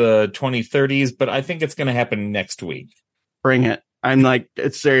happen in the 2030s, but I think it's going to happen next week. Bring it. I'm like,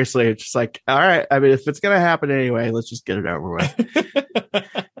 it's seriously, it's just like, all right. I mean, if it's going to happen anyway, let's just get it over with.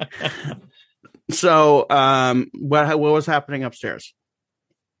 So, what was happening upstairs?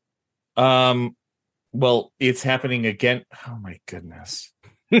 Well, it's happening again. Oh my goodness.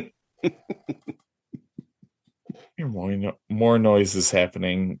 More noise is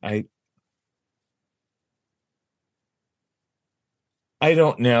happening. I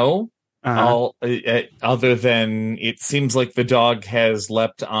don't know. Other than it seems like the dog has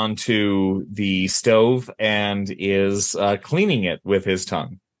leapt onto the stove and is cleaning it with his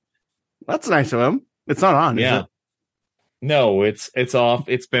tongue. That's nice of him. It's not on. Yeah. Is it? No, it's off.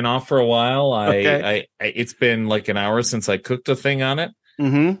 It's been off for a while. Okay. It's been like an hour since I cooked a thing on it.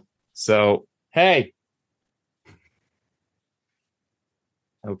 Mm-hmm. So, hey.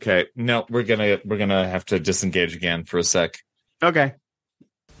 Okay. No, we're gonna have to disengage again for a sec. Okay.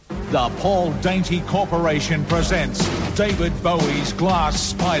 The Paul Dainty Corporation presents David Bowie's Glass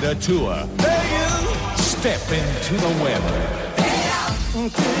Spider Tour. Step into the web.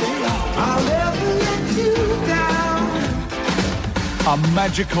 I'll never let you down. A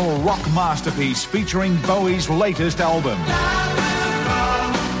magical rock masterpiece featuring Bowie's latest album.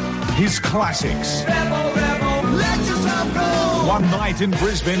 His classics. One night in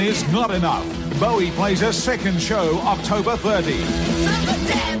Brisbane is not enough. Bowie plays a second show October 30.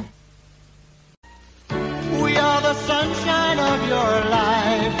 We are the sunshine of your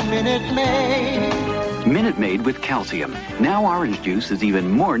life, Minute Maid. Minute Maid with calcium. Now orange juice is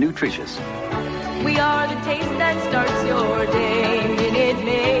even more nutritious. We are the taste that starts your day, Minute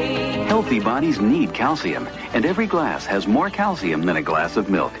Maid. Healthy bodies need calcium, and every glass has more calcium than a glass of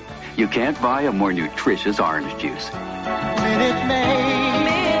milk. You can't buy a more nutritious orange juice. Minute Maid.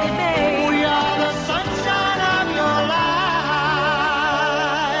 Minute Maid. We are the sunshine of your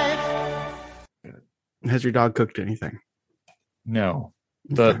life. Has your dog cooked anything? No.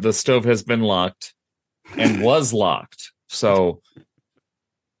 The stove has been locked and was locked. So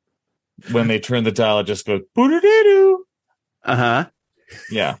when they turn the dial, it just goes boo-doo-doo-doo. Uh-huh.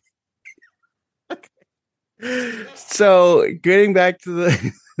 Yeah. So getting back to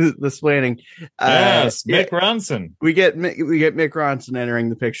the explaining. Yes, Mick Ronson. We get Mick Ronson entering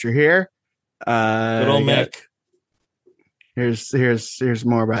the picture here. Good old Mick. Here's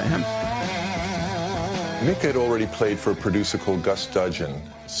more about him. Mick had already played for a producer called Gus Dudgeon,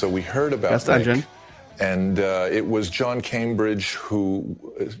 so we heard about Gus Mick. Dudgeon. And it was John Cambridge who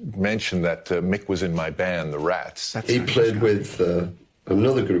mentioned that Mick was in my band, the Rats. He played with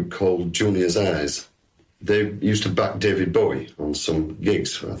another group called Julia's Eyes. They used to back David Bowie on some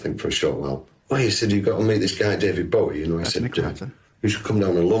gigs, I think, for a short while. Well, he said, you've got to meet this guy, David Bowie. You know, I said, you should come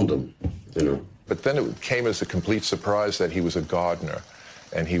down to London, you know. But then it came as a complete surprise that he was a gardener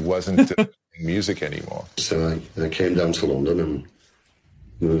and he wasn't doing music anymore. So I came down to London and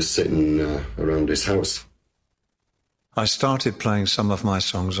we were sitting around his house. I started playing some of my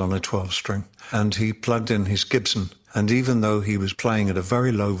songs on a 12-string, and he plugged in his Gibson. And even though he was playing at a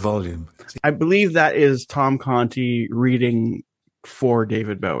very low volume... I believe that is Tom Conti reading for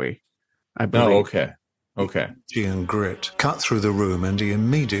David Bowie. I believe. Oh, okay. Okay. And grit cut through the room, and he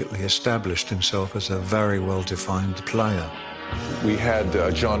immediately established himself as a very well-defined player. We had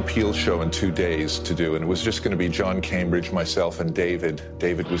a John Peel show in 2 days to do, and it was just going to be John Cambridge, myself, and David.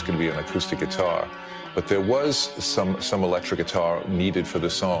 David was going to be on acoustic guitar. But there was some electric guitar needed for the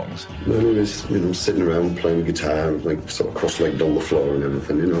songs. And he was, sitting around playing guitar, like sort of cross-legged on the floor and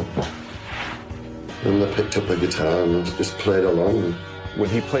everything, And I picked up a guitar and I just played along. When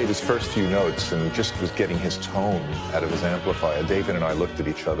he played his first few notes and just was getting his tone out of his amplifier, David and I looked at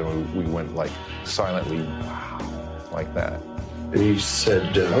each other and we went like silently, wow, like that. And he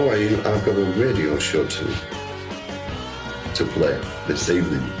said, I've got a radio show to play this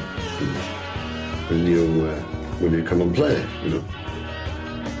evening. Will you come and play,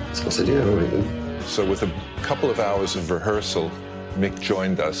 So I said, yeah, all right then. So with a couple of hours of rehearsal, Mick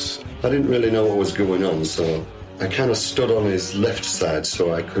joined us. I didn't really know what was going on, so I kind of stood on his left side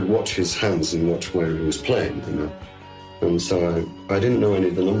so I could watch his hands and watch where he was playing, And so I didn't know any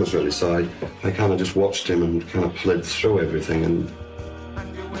of the numbers really, so I kind of just watched him and kind of played through everything. And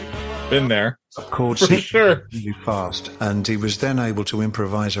been there. Chords for sure. Really fast, and he was then able to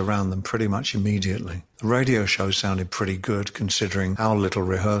improvise around them pretty much immediately. The radio show sounded pretty good considering how little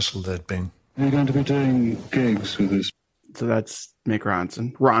rehearsal there'd been. We're going to be doing gigs with this. So that's Mick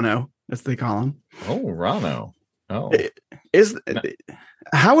Ronson, Rono, as they call him. Oh, Rono. Oh,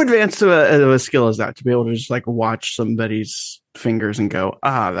 how advanced of a skill is that to be able to just like watch somebody's fingers and go,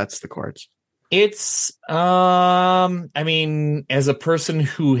 that's the chords? It's, I mean, as a person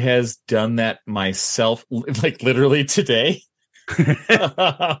who has done that myself, like literally today,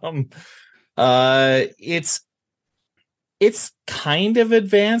 it's kind of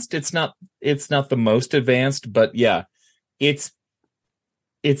advanced. It's not the most advanced, but yeah, it's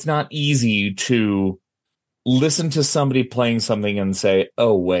not easy to listen to somebody playing something and say,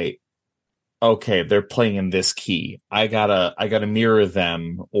 oh, wait. Okay, they're playing in this key. I gotta mirror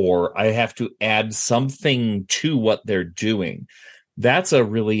them, or I have to add something to what they're doing. That's a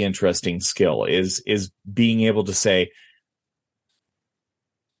really interesting skill, is being able to say,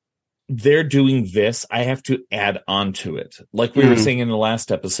 they're doing this, I have to add on to it. Like we were saying in the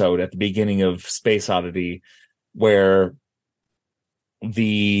last episode at the beginning of Space Oddity, where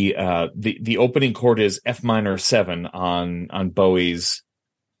the opening chord is F minor 7 on Bowie's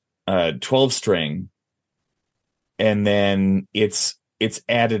 12 string, and then it's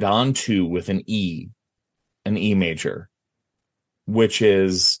added on to with an E major, which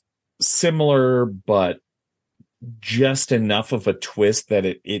is similar but just enough of a twist that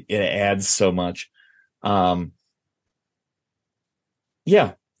it adds so much.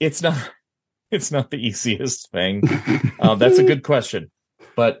 Yeah, it's not the easiest thing. That's a good question,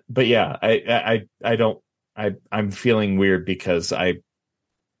 but yeah, I'm feeling weird because I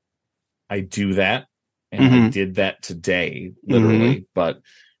do that, and I did that today, literally. But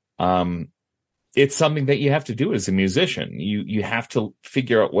it's something that you have to do as a musician. You have to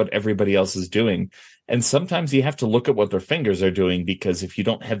figure out what everybody else is doing, and sometimes you have to look at what their fingers are doing, because if you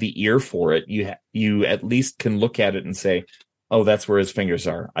don't have the ear for it, you at least can look at it and say, "Oh, that's where his fingers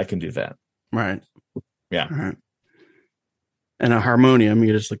are. I can do that." Right. Yeah. Right. And a harmonium,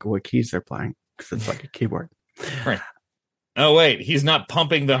 you just look at what keys they're playing, because it's like a keyboard. Right. Oh, wait, he's not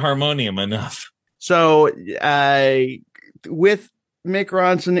pumping the harmonium enough. So with Mick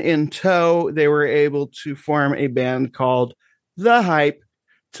Ronson in tow, they were able to form a band called The Hype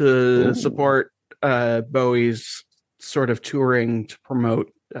to support Bowie's sort of touring to promote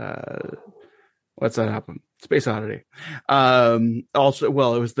what's that album? Space Oddity. Also,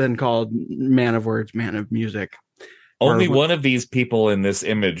 well, it was then called Man of Words, Man of Music. Only one of these people in this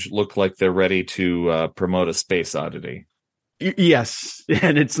image look like they're ready to promote a Space Oddity. Yes,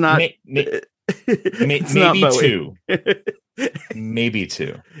 and it's not. Maybe not two. Maybe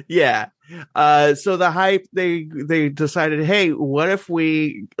two. Yeah. So The Hype, they decided, hey, what if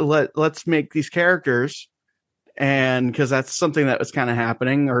we let's make these characters, and because that's something that was kind of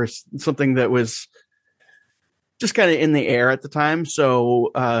happening, or something that was just kind of in the air at the time.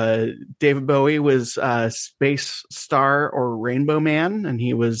 So David Bowie was Space Star or Rainbow Man, and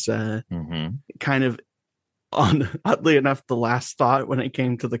he was kind of, oddly enough, the last thought when it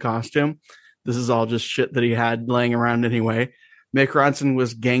came to the costume. This is all just shit that he had laying around anyway. Mick Ronson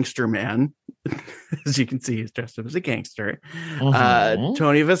was Gangster Man. As you can see, he's dressed up as a gangster.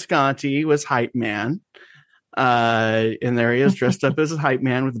 Tony Visconti was Hype Man. And there he is, dressed up as a Hype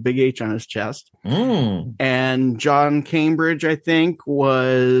Man with a big H on his chest. And John Cambridge, I think,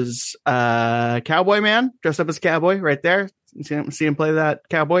 was Cowboy Man, dressed up as a cowboy right there. See him play that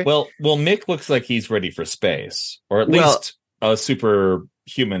cowboy? Well, Mick looks like he's ready for space, or at least a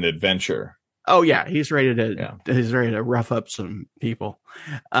superhuman adventure. Oh yeah, he's ready to rough up some people.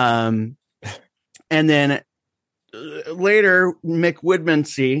 And then later, Mick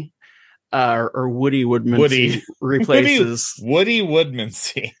Woodmansey, or Woody Woodmansey, replaces Woody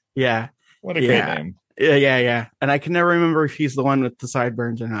Woodmansey. Yeah, what a great name. Yeah. And I can never remember if he's the one with the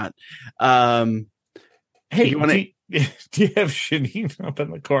sideburns or not. Hey, do you have Janine up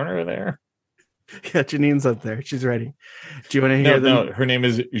in the corner there? Yeah, Janine's up there. She's ready. Do you want to hear them? No, her name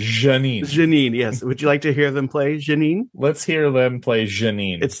is Janine. Janine, yes. Would you like to hear them play Janine? Let's hear them play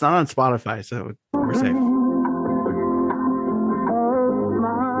Janine. It's not on Spotify, so we're safe.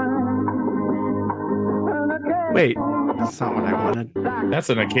 Wait, that's not what I wanted. That's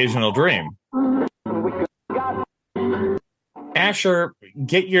an occasional dream. Asher,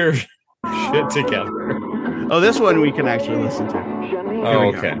 get your shit together. Oh, this one we can actually listen to. Oh,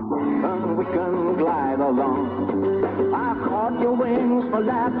 okay. We can glide along. I caught your wings for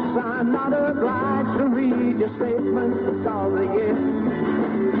laps. I'm not obliged to read your statements. Sorry, yes.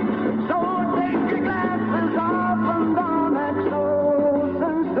 So take your glasses off and don't act so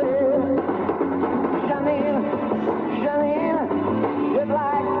sincere. Janine, you'd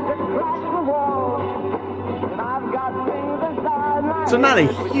like to crack the wall. I've got things inside my So not a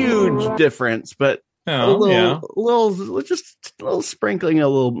huge difference, but a little sprinkling a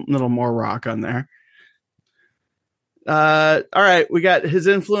little more rock on there. All right, we got his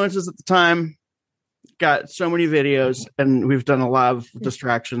influences at the time. Got so many videos, and we've done a lot of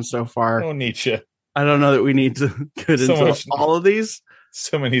distractions so far. Oh, Nietzsche. I don't know that we need to get into all of these.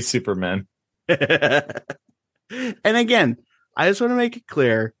 So many Supermen. And again, I just want to make it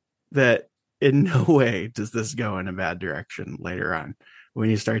clear that in no way does this go in a bad direction later on when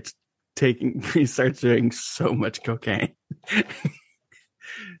he starts doing so much cocaine.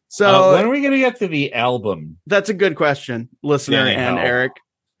 So when are we going to get to the album? That's a good question, listener and Eric.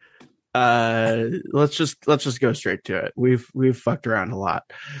 Let's just go straight to it. We've fucked around a lot.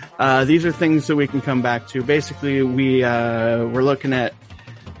 These are things that we can come back to. Basically, we're looking at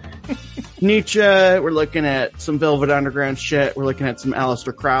Nietzsche, we're looking at some Velvet Underground shit, we're looking at some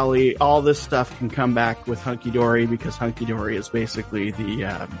Aleister Crowley. All this stuff can come back with Hunky Dory, because Hunky Dory is basically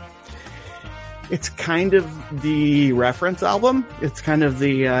it's kind of the reference album. It's kind of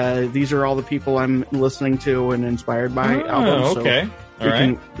the these are all the people I'm listening to and inspired by album. Okay.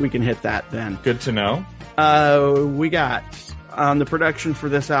 So we can hit that then. Good to know. We got on the production for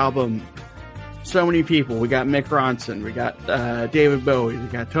this album so many people. We got Mick Ronson, we got David Bowie, we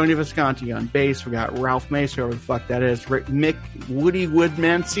got Tony Visconti on bass, we got Ralph Mace, whoever the fuck that is, Woody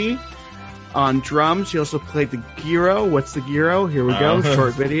Woodmansey on drums. He also played the gyro. What's the gyro? Here we go.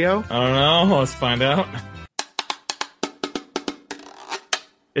 Short video. I don't know. Let's find out.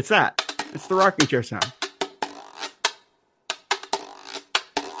 It's that. It's the rocking chair sound.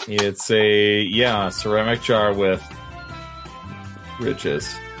 It's a ceramic jar with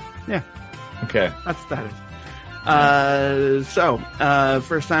ridges. Yeah. Okay. That's what that is. So,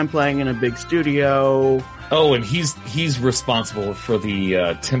 first time playing in a big studio. Oh, and he's responsible for the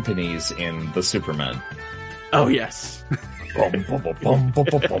timpanis in the Superman. Oh, yes. That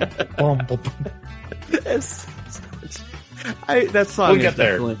song we'll get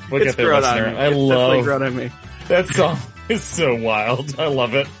there. We'll get there, listener. I love that song. It's so wild. I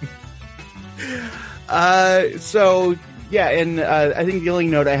love it. So, yeah, and I think the only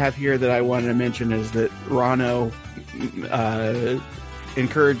note I have here that I wanted to mention is that Rano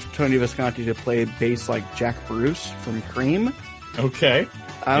encouraged Tony Visconti to play bass like Jack Bruce from Cream. Okay.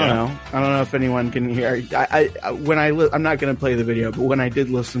 I don't know. I don't know if anyone can hear. I'm not going to play the video, but when I did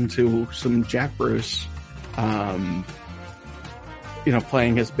listen to some Jack Bruce, playing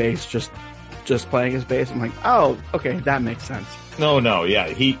his bass, just playing his bass, I'm like, oh, okay, that makes sense. No, yeah,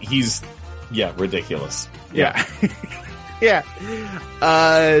 he's ridiculous. Yeah. Yeah.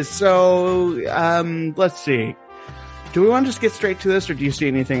 So let's see. Do we want to just get straight to this, or do you see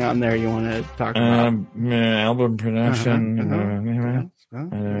anything on there you want to talk about? Album production.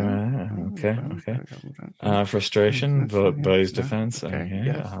 Okay. Frustration, Bowie's defense. Okay.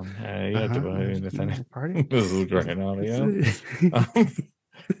 This is great audio.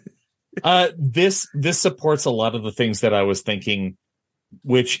 This supports a lot of the things that I was thinking,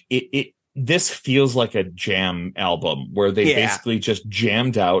 which this feels like a jam album where they basically just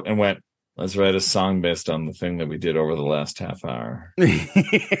jammed out and went, let's write a song based on the thing that we did over the last half hour.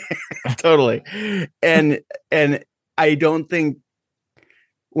 Totally. And I don't think,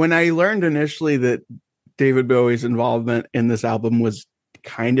 when I learned initially that David Bowie's involvement in this album was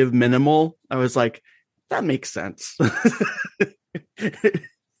kind of minimal, I was like, that makes sense.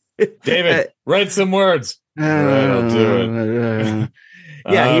 David, write some words. I'll do it.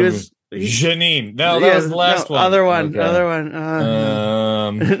 Yeah, Janine. No, that was the last one. Other one. Okay. Other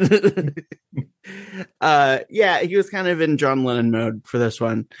one. Yeah, he was kind of in John Lennon mode for this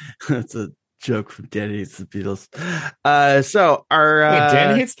one. That's a joke from Dan Hates the Beatles. So our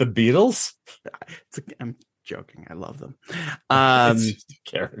Dan Hates the Beatles? I'm joking. I love them. It's just a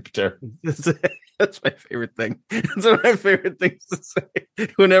character. That's my favorite thing. It's one of my favorite things to say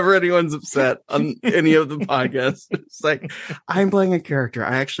whenever anyone's upset on any of the podcasts. It's like, I'm playing a character.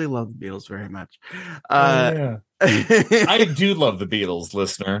 I actually love the Beatles very much. Yeah. I do love the Beatles,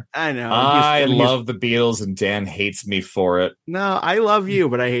 listener. I know. I love the Beatles, and Dan hates me for it. No, I love you,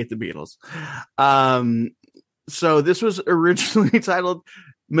 but I hate the Beatles. So this was originally titled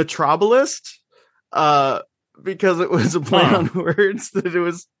Metrobolist, because it was a play on words that it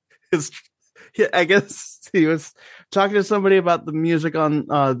was his. I guess he was talking to somebody about the music on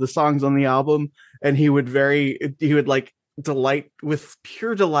the songs on the album, and he would like delight with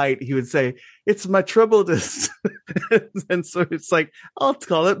pure delight. He would say, "It's Metrobolist," and so it's like, I'll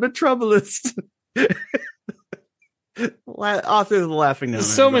call it Metrobolist. Author of the Laughing Gnome.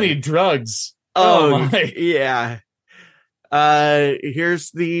 So many drugs. Oh my. Yeah.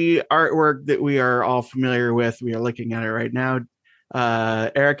 Here's the artwork that we are all familiar with. We are looking at it right now.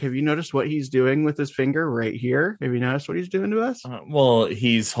 Eric, have you noticed what he's doing with his finger right here? Have you noticed what he's doing to us? Well,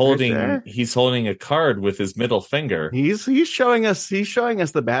 he's holding a card with his middle finger. He's showing us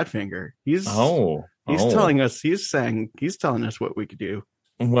the bad finger. He's telling us what we could do.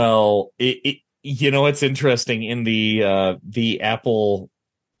 Well, it's interesting in the Apple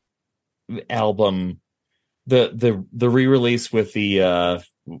album, the re-release with the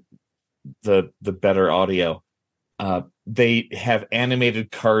better audio. They have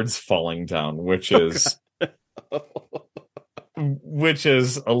animated cards falling down, which is a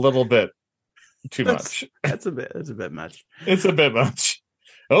little bit too much. That's a bit much. It's a bit much.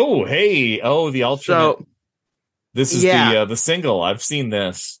 Oh, hey. Oh, the alternate. So, this is the single. I've seen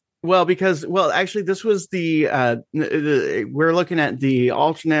this. Well, actually this was we're looking at the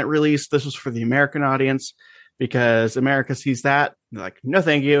alternate release. This was for the American audience because America sees that. They're like, no,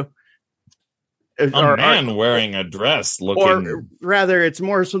 thank you. A man wearing a dress looking... Or rather, it's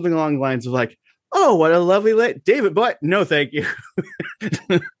more something along the lines of like, oh, what a lovely David Bowie. No, thank you.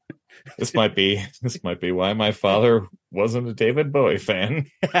 This might be why my father wasn't a David Bowie fan.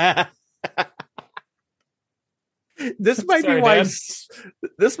 This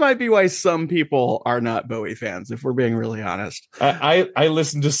might be why some people are not Bowie fans, if we're being really honest. I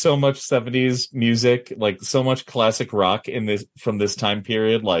listened to so much 70s music, like so much classic rock from this time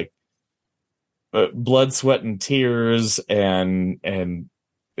period, like Blood, Sweat, and Tears and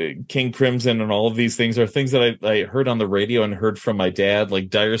King Crimson, and all of these things are things that I heard on the radio and heard from my dad, like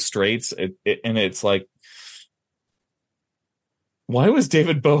Dire Straits. And it's like, why was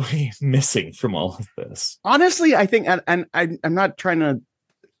David Bowie missing from all of this? Honestly, I think, and I'm not trying to.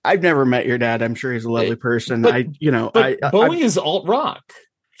 I've never met your dad. I'm sure he's a lovely person. Bowie is alt rock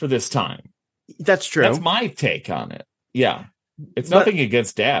for this time. That's true. That's my take on it. Yeah. It's nothing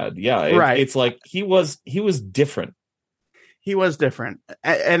against Dad. Yeah. Right. It's like he was different. He was different.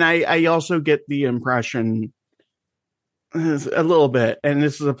 And I also get the impression a little bit, and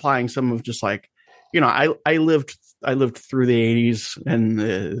this is applying some of just like, I lived through the 80s and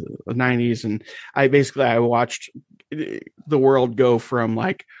the 90s, and I watched the world go from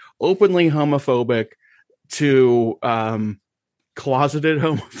like openly homophobic to closeted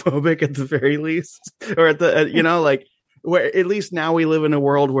homophobic at the very least, or at the where at least now we live in a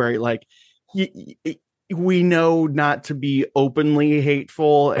world where like we know not to be openly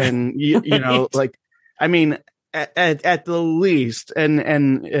hateful, and Right. like, I mean, at the least,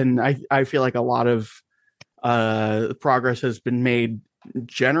 and I feel like a lot of progress has been made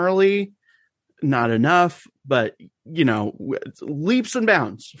generally, not enough, but leaps and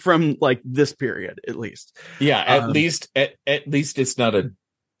bounds from like this period at least. Yeah, at least it's not a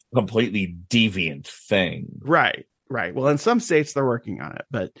completely deviant thing. Right. Well, in some states they're working on it,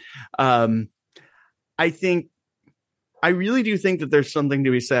 but I really do think that there's something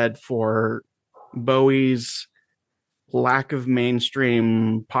to be said for Bowie's lack of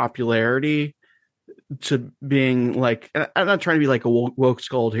mainstream popularity to being like, I'm not trying to be like a woke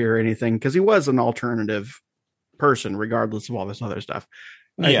scold here or anything, because he was an alternative person regardless of all this other stuff.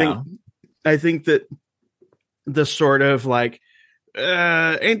 Yeah. I think that the sort of like,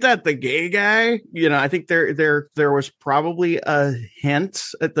 ain't that the gay guy? I think there was probably a hint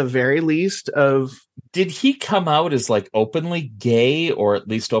at the very least of. Did he come out as like openly gay, or at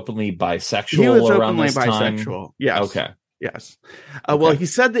least openly bisexual? He was around openly this time? bisexual. Yes. Okay. Yes. Well, he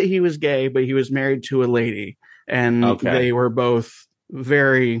said that he was gay, but he was married to a lady, and they were both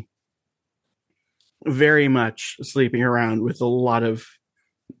very very much sleeping around with a lot of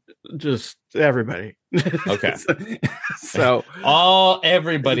just everybody. Okay. So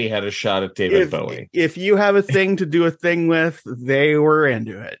everybody had a shot at David Bowie. If you have a thing to do a thing with, they were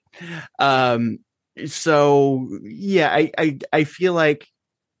into it. So yeah, I feel like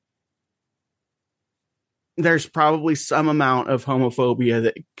there's probably some amount of homophobia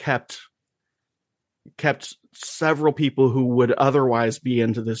that kept several people who would otherwise be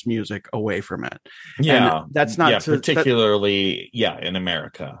into this music away from it. Yeah, and that's not particularly in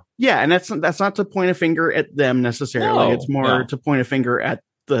America. Yeah, and that's not to point a finger at them necessarily. No, it's more to point a finger at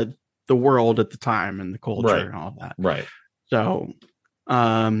the world at the time and the culture and all that. Right. So,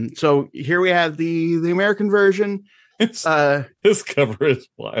 so here we have the American version. This cover is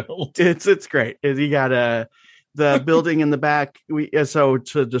wild. It's great. You got the building in the back. So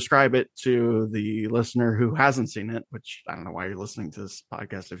to describe it to the listener who hasn't seen it, which I don't know why you're listening to this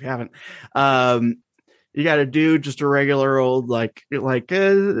podcast if you haven't. You got a dude, just a regular old like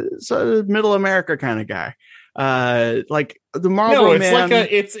middle America kind of guy. Like the Marlboro Man.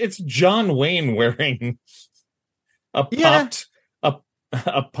 It's John Wayne wearing a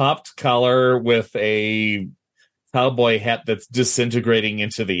popped collar with a cowboy hat that's disintegrating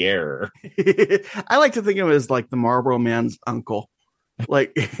into the air. I like to think of it as like the Marlboro Man's uncle.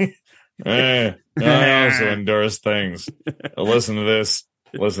 Like, I also endorse things. Listen to this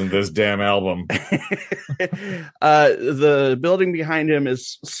damn album. The building behind him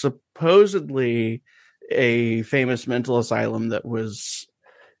is supposedly a famous mental asylum that was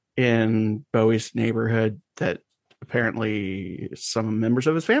in Bowie's neighborhood that apparently some members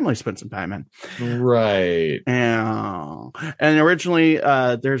of his family spent some time in. Right. And originally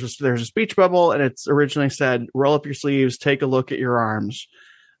there's a speech bubble, and it's originally said, roll up your sleeves, take a look at your arms.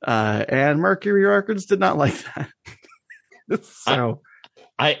 And Mercury Records did not like that. So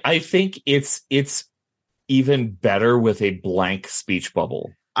I think it's even better with a blank speech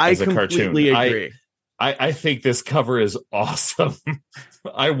bubble as a cartoon. I completely agree. I think this cover is awesome.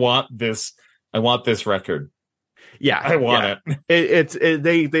 I want this record. Yeah, I want it.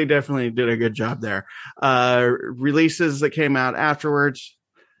 They definitely did a good job there. Releases that came out afterwards.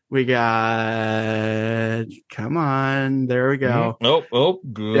 We got, come on, there we go.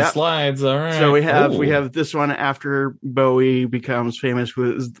 Good slides. All right. So we have this one after Bowie becomes famous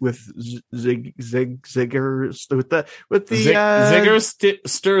with Zigger with the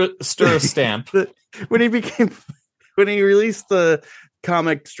Zigger stir stamp. when he released the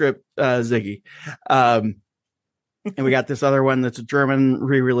comic strip Ziggy. And we got this other one that's a German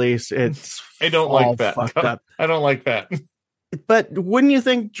re-release. It's I don't like that. Fucked up. I don't like that. But wouldn't you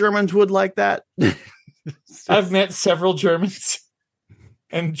think Germans would like that? I've met several Germans,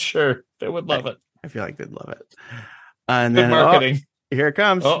 and sure, they would love it. I feel like they'd love it. And Good then marketing. Here it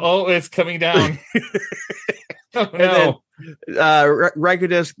comes. It's coming down. Oh, and no. Then,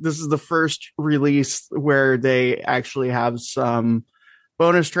 Rykodisc, this is the first release where they actually have some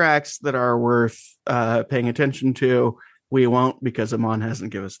bonus tracks that are worth paying attention to. We won't, because Iman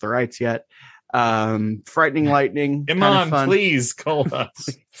hasn't given us the rights yet. Frightening Lightning. Iman, please call us.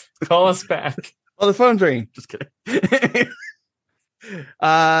 Call us back. Oh, the phone's ringing. Just kidding.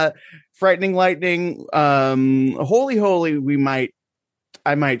 Frightening Lightning. Holy Holy,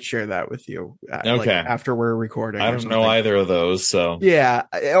 I might share that with you. Okay. After we're recording. I don't know either of those, so yeah.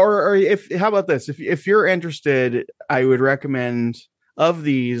 Or how about this? If you're interested, I would recommend, of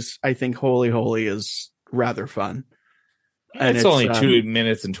these, I think Holy Holy is rather fun. And it's only 2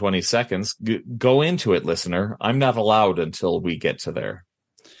 minutes and 20 seconds. Go into it, listener. I'm not allowed until we get to there.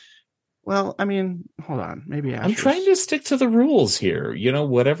 Well, I mean, hold on. Maybe I'm trying to stick to the rules here. You know,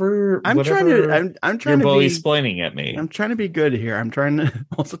 whatever. I'm trying to Bowie explaining at me. I'm trying to be good here. I'm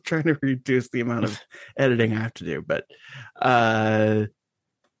also trying to reduce the amount of editing I have to do. But let's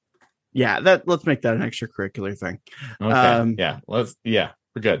make that an extracurricular thing. Okay.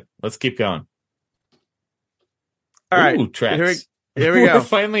 We're good. Let's keep going. All right. Tracks. Here we go. We're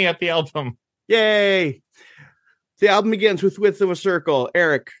finally at the album. Yay. The album begins with Width of a Circle.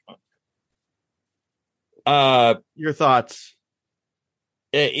 Eric. Your thoughts?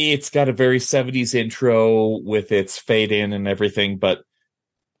 It's got a very 70s intro with its fade in and everything, but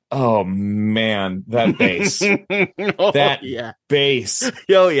oh man, that bass. Bass.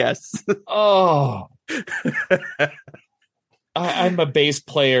 Oh, yes. Oh. I'm a bass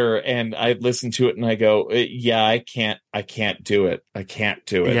player, and I listen to it and I go, I can't do it. I can't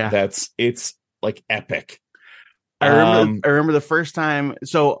do it. Yeah. It's like epic. I remember the first time.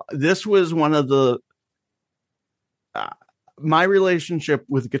 So this was one of the, my relationship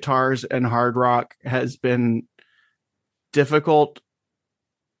with guitars and hard rock has been difficult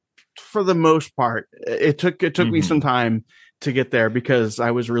for the most part. It took me some time to get there because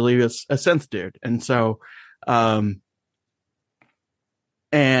I was really a synth dude. And so, and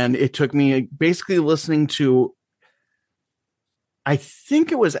it took me basically listening to, I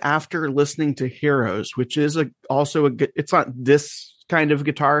think it was after listening to Heroes, which is it's not this kind of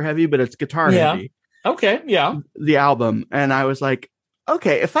guitar heavy, but it's guitar heavy. Okay. Yeah. The album. And I was like,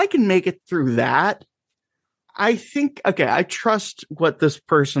 okay, if I can make it through that, I think, okay, I trust what this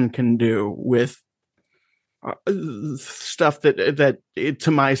person can do with stuff that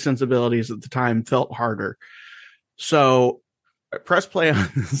to my sensibilities at the time felt harder. So I press play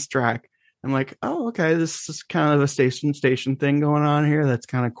on this track. I'm like, oh, okay, this is kind of a station thing going on here. That's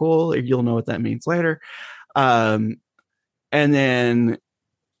kind of cool. You'll know what that means later. And then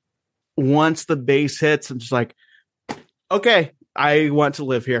once the bass hits, I'm just like, okay, I want to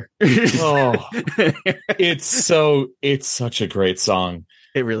live here. Oh, it's such a great song.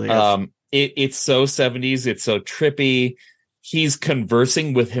 It really is. It's so 70s. It's so trippy. He's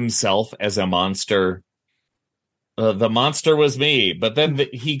conversing with himself as a monster. The monster was me. But then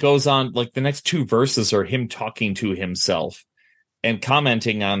he goes on, like the next two verses are him talking to himself and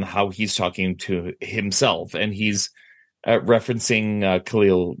commenting on how he's talking to himself. And he's referencing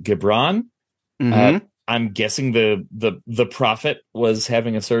Khalil Gibran. Mm-hmm. I'm guessing the Prophet was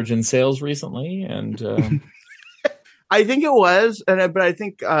having a surge in sales recently. And I think it was. But I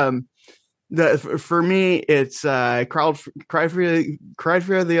think for me, it's cried for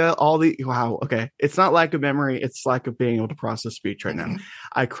all the wow. Okay, it's not lack of memory; it's lack of being able to process speech right now.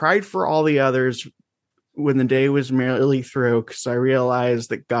 I cried for all the others when the day was merely through, because I realized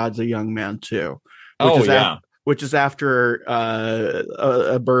that God's a young man too. Which is after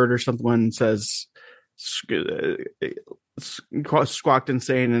a bird or someone says squawked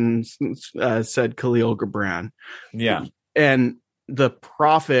insane and said Khalil Gibran. Yeah, and the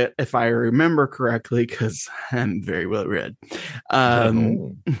Prophet, if I remember correctly, because I'm very well read.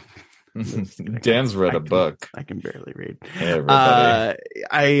 Dan's read a book. I can barely read. Hey, everybody.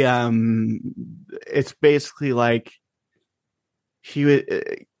 It's basically like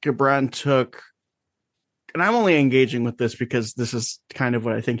Gibran took, and I'm only engaging with this because this is kind of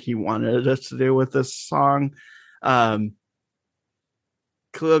what I think he wanted us to do with this song. Khalil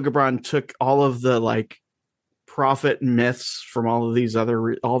Gibran took all of the like prophet myths from all these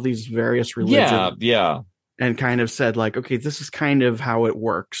various religions, and kind of said like, okay, this is kind of how it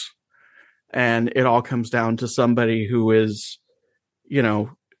works, and it all comes down to somebody who is,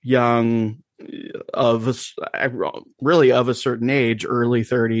 young, of a certain age, early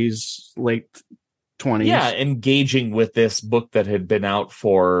 30s, late 20s. Yeah, engaging with this book that had been out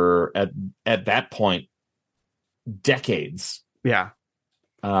for at that point decades. Yeah.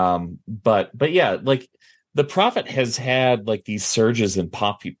 But yeah, like the Prophet has had like these surges in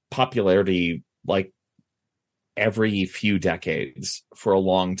popularity like every few decades for a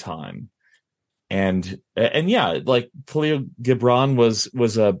long time. And yeah, like Khalil Gibran was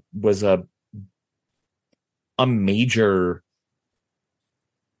a major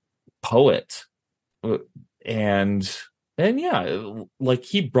poet, and yeah, like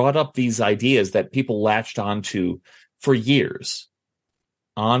he brought up these ideas that people latched onto for years,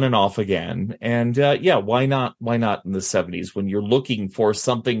 on and off again. And yeah, why not in the 70s when you're looking for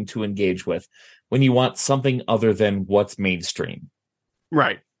something to engage with, when you want something other than what's mainstream,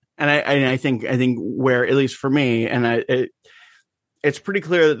 right? And I think where, at least for me, and it's pretty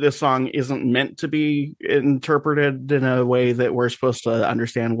clear that this song isn't meant to be interpreted in a way that we're supposed to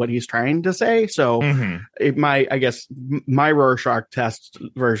understand what he's trying to say. So my Rorschach test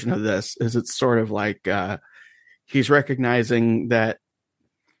version of this is it's sort of like he's recognizing that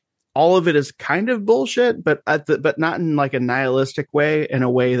all of it is kind of bullshit, but not in like a nihilistic way, in a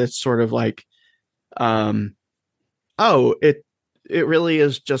way that's sort of like, it really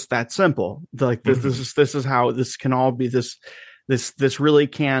is just that simple. Like this is how this can all be. This really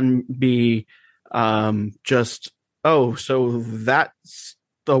can be just, so that's,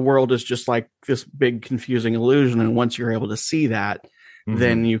 the world is just like this big confusing illusion. And once you're able to see that,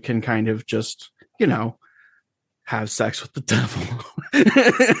 then you can kind of just, have sex with the devil.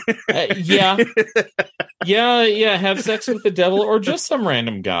 Yeah, have sex with the devil, or just some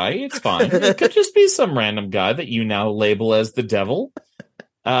random guy. It's fine. It could just be some random guy that you now label as the devil.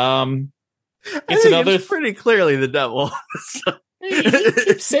 It's pretty clearly the devil. He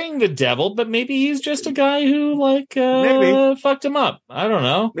keeps saying the devil, but maybe he's just a guy who fucked him up. I don't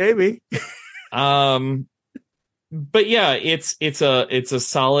know. Maybe. But yeah, it's a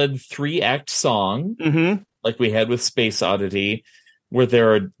solid 3-act song, like we had with Space Oddity, where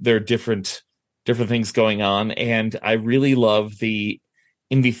there are different things going on, and I really love the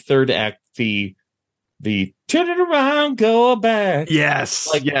in the third act, the turn it around, go back. Yes.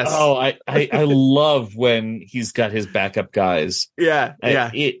 Yes. Oh, I love when he's got his backup guys. Yeah.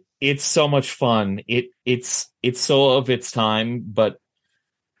 Yeah. It's so much fun. It's so of its time, but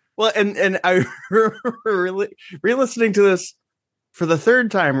well, and I re-listening to this for the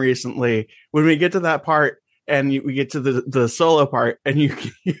third time recently, when we get to that part and we get to the solo part and you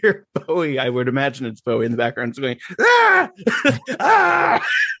can hear Bowie, I would imagine it's Bowie in the background, it's going, ah! Ah!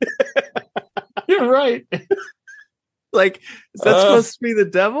 You're right. Like, is that supposed to be the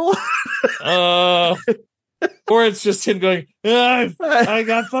devil? Or it's just him going, I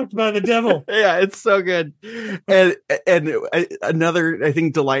got fucked by the devil. Yeah, it's so good. And another, I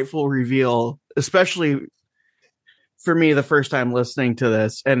think, delightful reveal, especially for me the first time listening to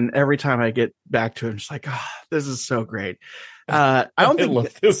this, and every time I get back to it, I'm just like, this is so great. I don't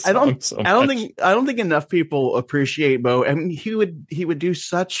think enough people appreciate Bowie. I mean, he would do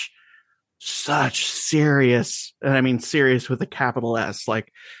such serious, and I mean serious with a capital S,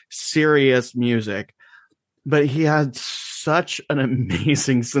 like serious music. But he had such an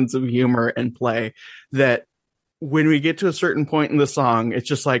amazing sense of humor and play that when we get to a certain point in the song, it's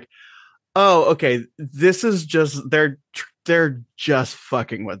just like, oh, okay, this is just, they're just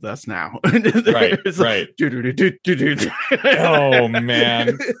fucking with us now. Right. Oh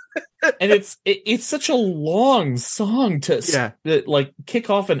man. And it's such a long song to like kick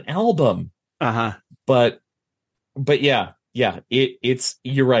off an album. But yeah, it's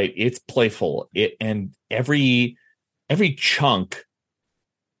you're right. It's playful. And every chunk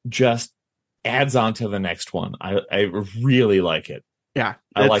just adds on to the next one. I really like it. Yeah,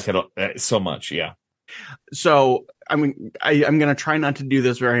 I like it so much. Yeah. So I mean, I'm going to try not to do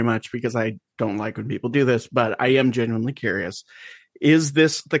this very much because I don't like when people do this, but I am genuinely curious. Is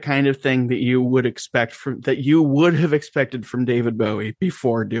this the kind of thing that you would have expected from David Bowie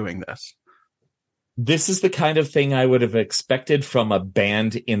before doing this? This is the kind of thing I would have expected from a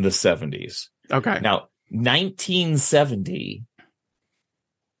band in the 70s. Okay. Now, 1970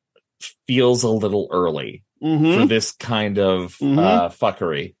 feels a little early for this kind of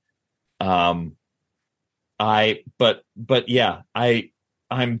fuckery. But yeah,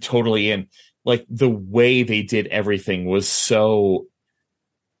 I'm totally in. Like, the way they did everything was so.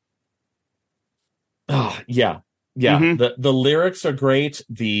 Oh yeah. The lyrics are great.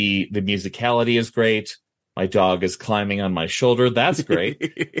 The musicality is great. My dog is climbing on my shoulder. That's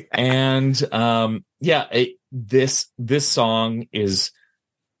great. And this song is.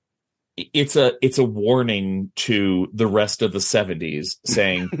 It's a warning to the rest of the 70s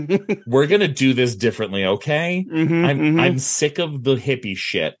saying, we're going to do this differently. Okay. I'm sick of the hippie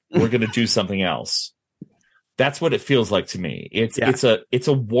shit. We're going to do something else. That's what it feels like to me. It's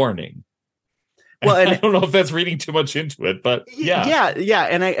a warning. Well, and I don't know if that's reading too much into it, but yeah.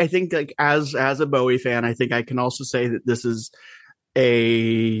 And I think, like, as a Bowie fan, I think I can also say that this is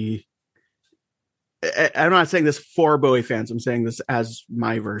I'm not saying this for Bowie fans. I'm saying this as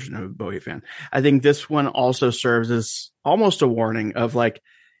my version of a Bowie fan. I think this one also serves as almost a warning of, like,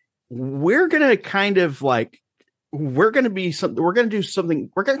 we're going to kind of, like, we're going to do something. We're going to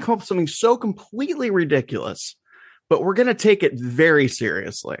come up with something so completely ridiculous, but we're going to take it very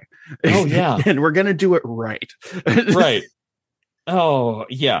seriously. Oh yeah. And we're going to do it right. Right. Oh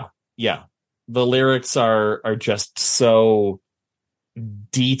yeah. Yeah. The lyrics are just so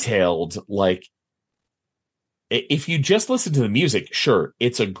detailed. Like, if you just listen to the music, sure,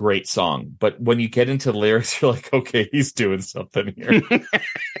 it's a great song. But when you get into the lyrics, you're like, okay, he's doing something here.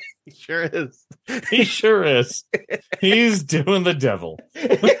 He sure is. He sure is. He's doing the devil.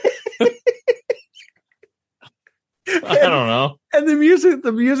 I don't know. And the music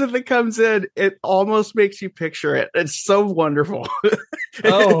that comes in, it almost makes you picture it. It's so wonderful.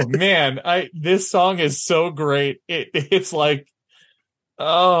 Oh man, this song is so great. It's like,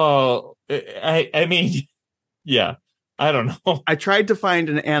 oh, I mean. Yeah, I don't know. I tried to find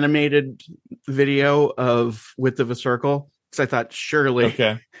an animated video of Width of a Circle because I thought surely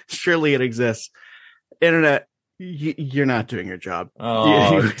it exists. Internet, you're not doing your job.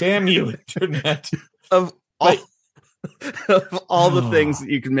 Oh, damn you, Internet! Of all the things that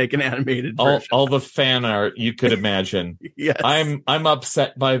you can make an animated version. All the fan art you could imagine. Yes. I'm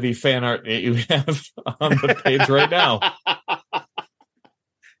upset by the fan art that you have on the page right now.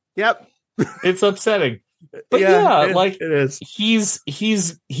 Yep, it's upsetting. But like, it is. He's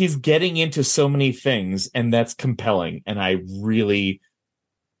getting into so many things, and that's compelling. And I really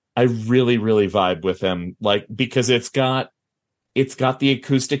vibe with him, like, because it's got the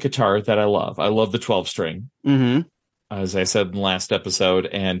acoustic guitar that I love. I love the 12-string, as I said in the last episode,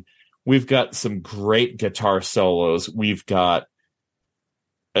 and we've got some great guitar solos. We've got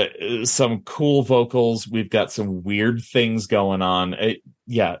some cool vocals. We've got some weird things going on.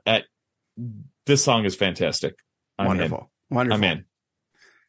 This song is fantastic. Wonderful. I'm in.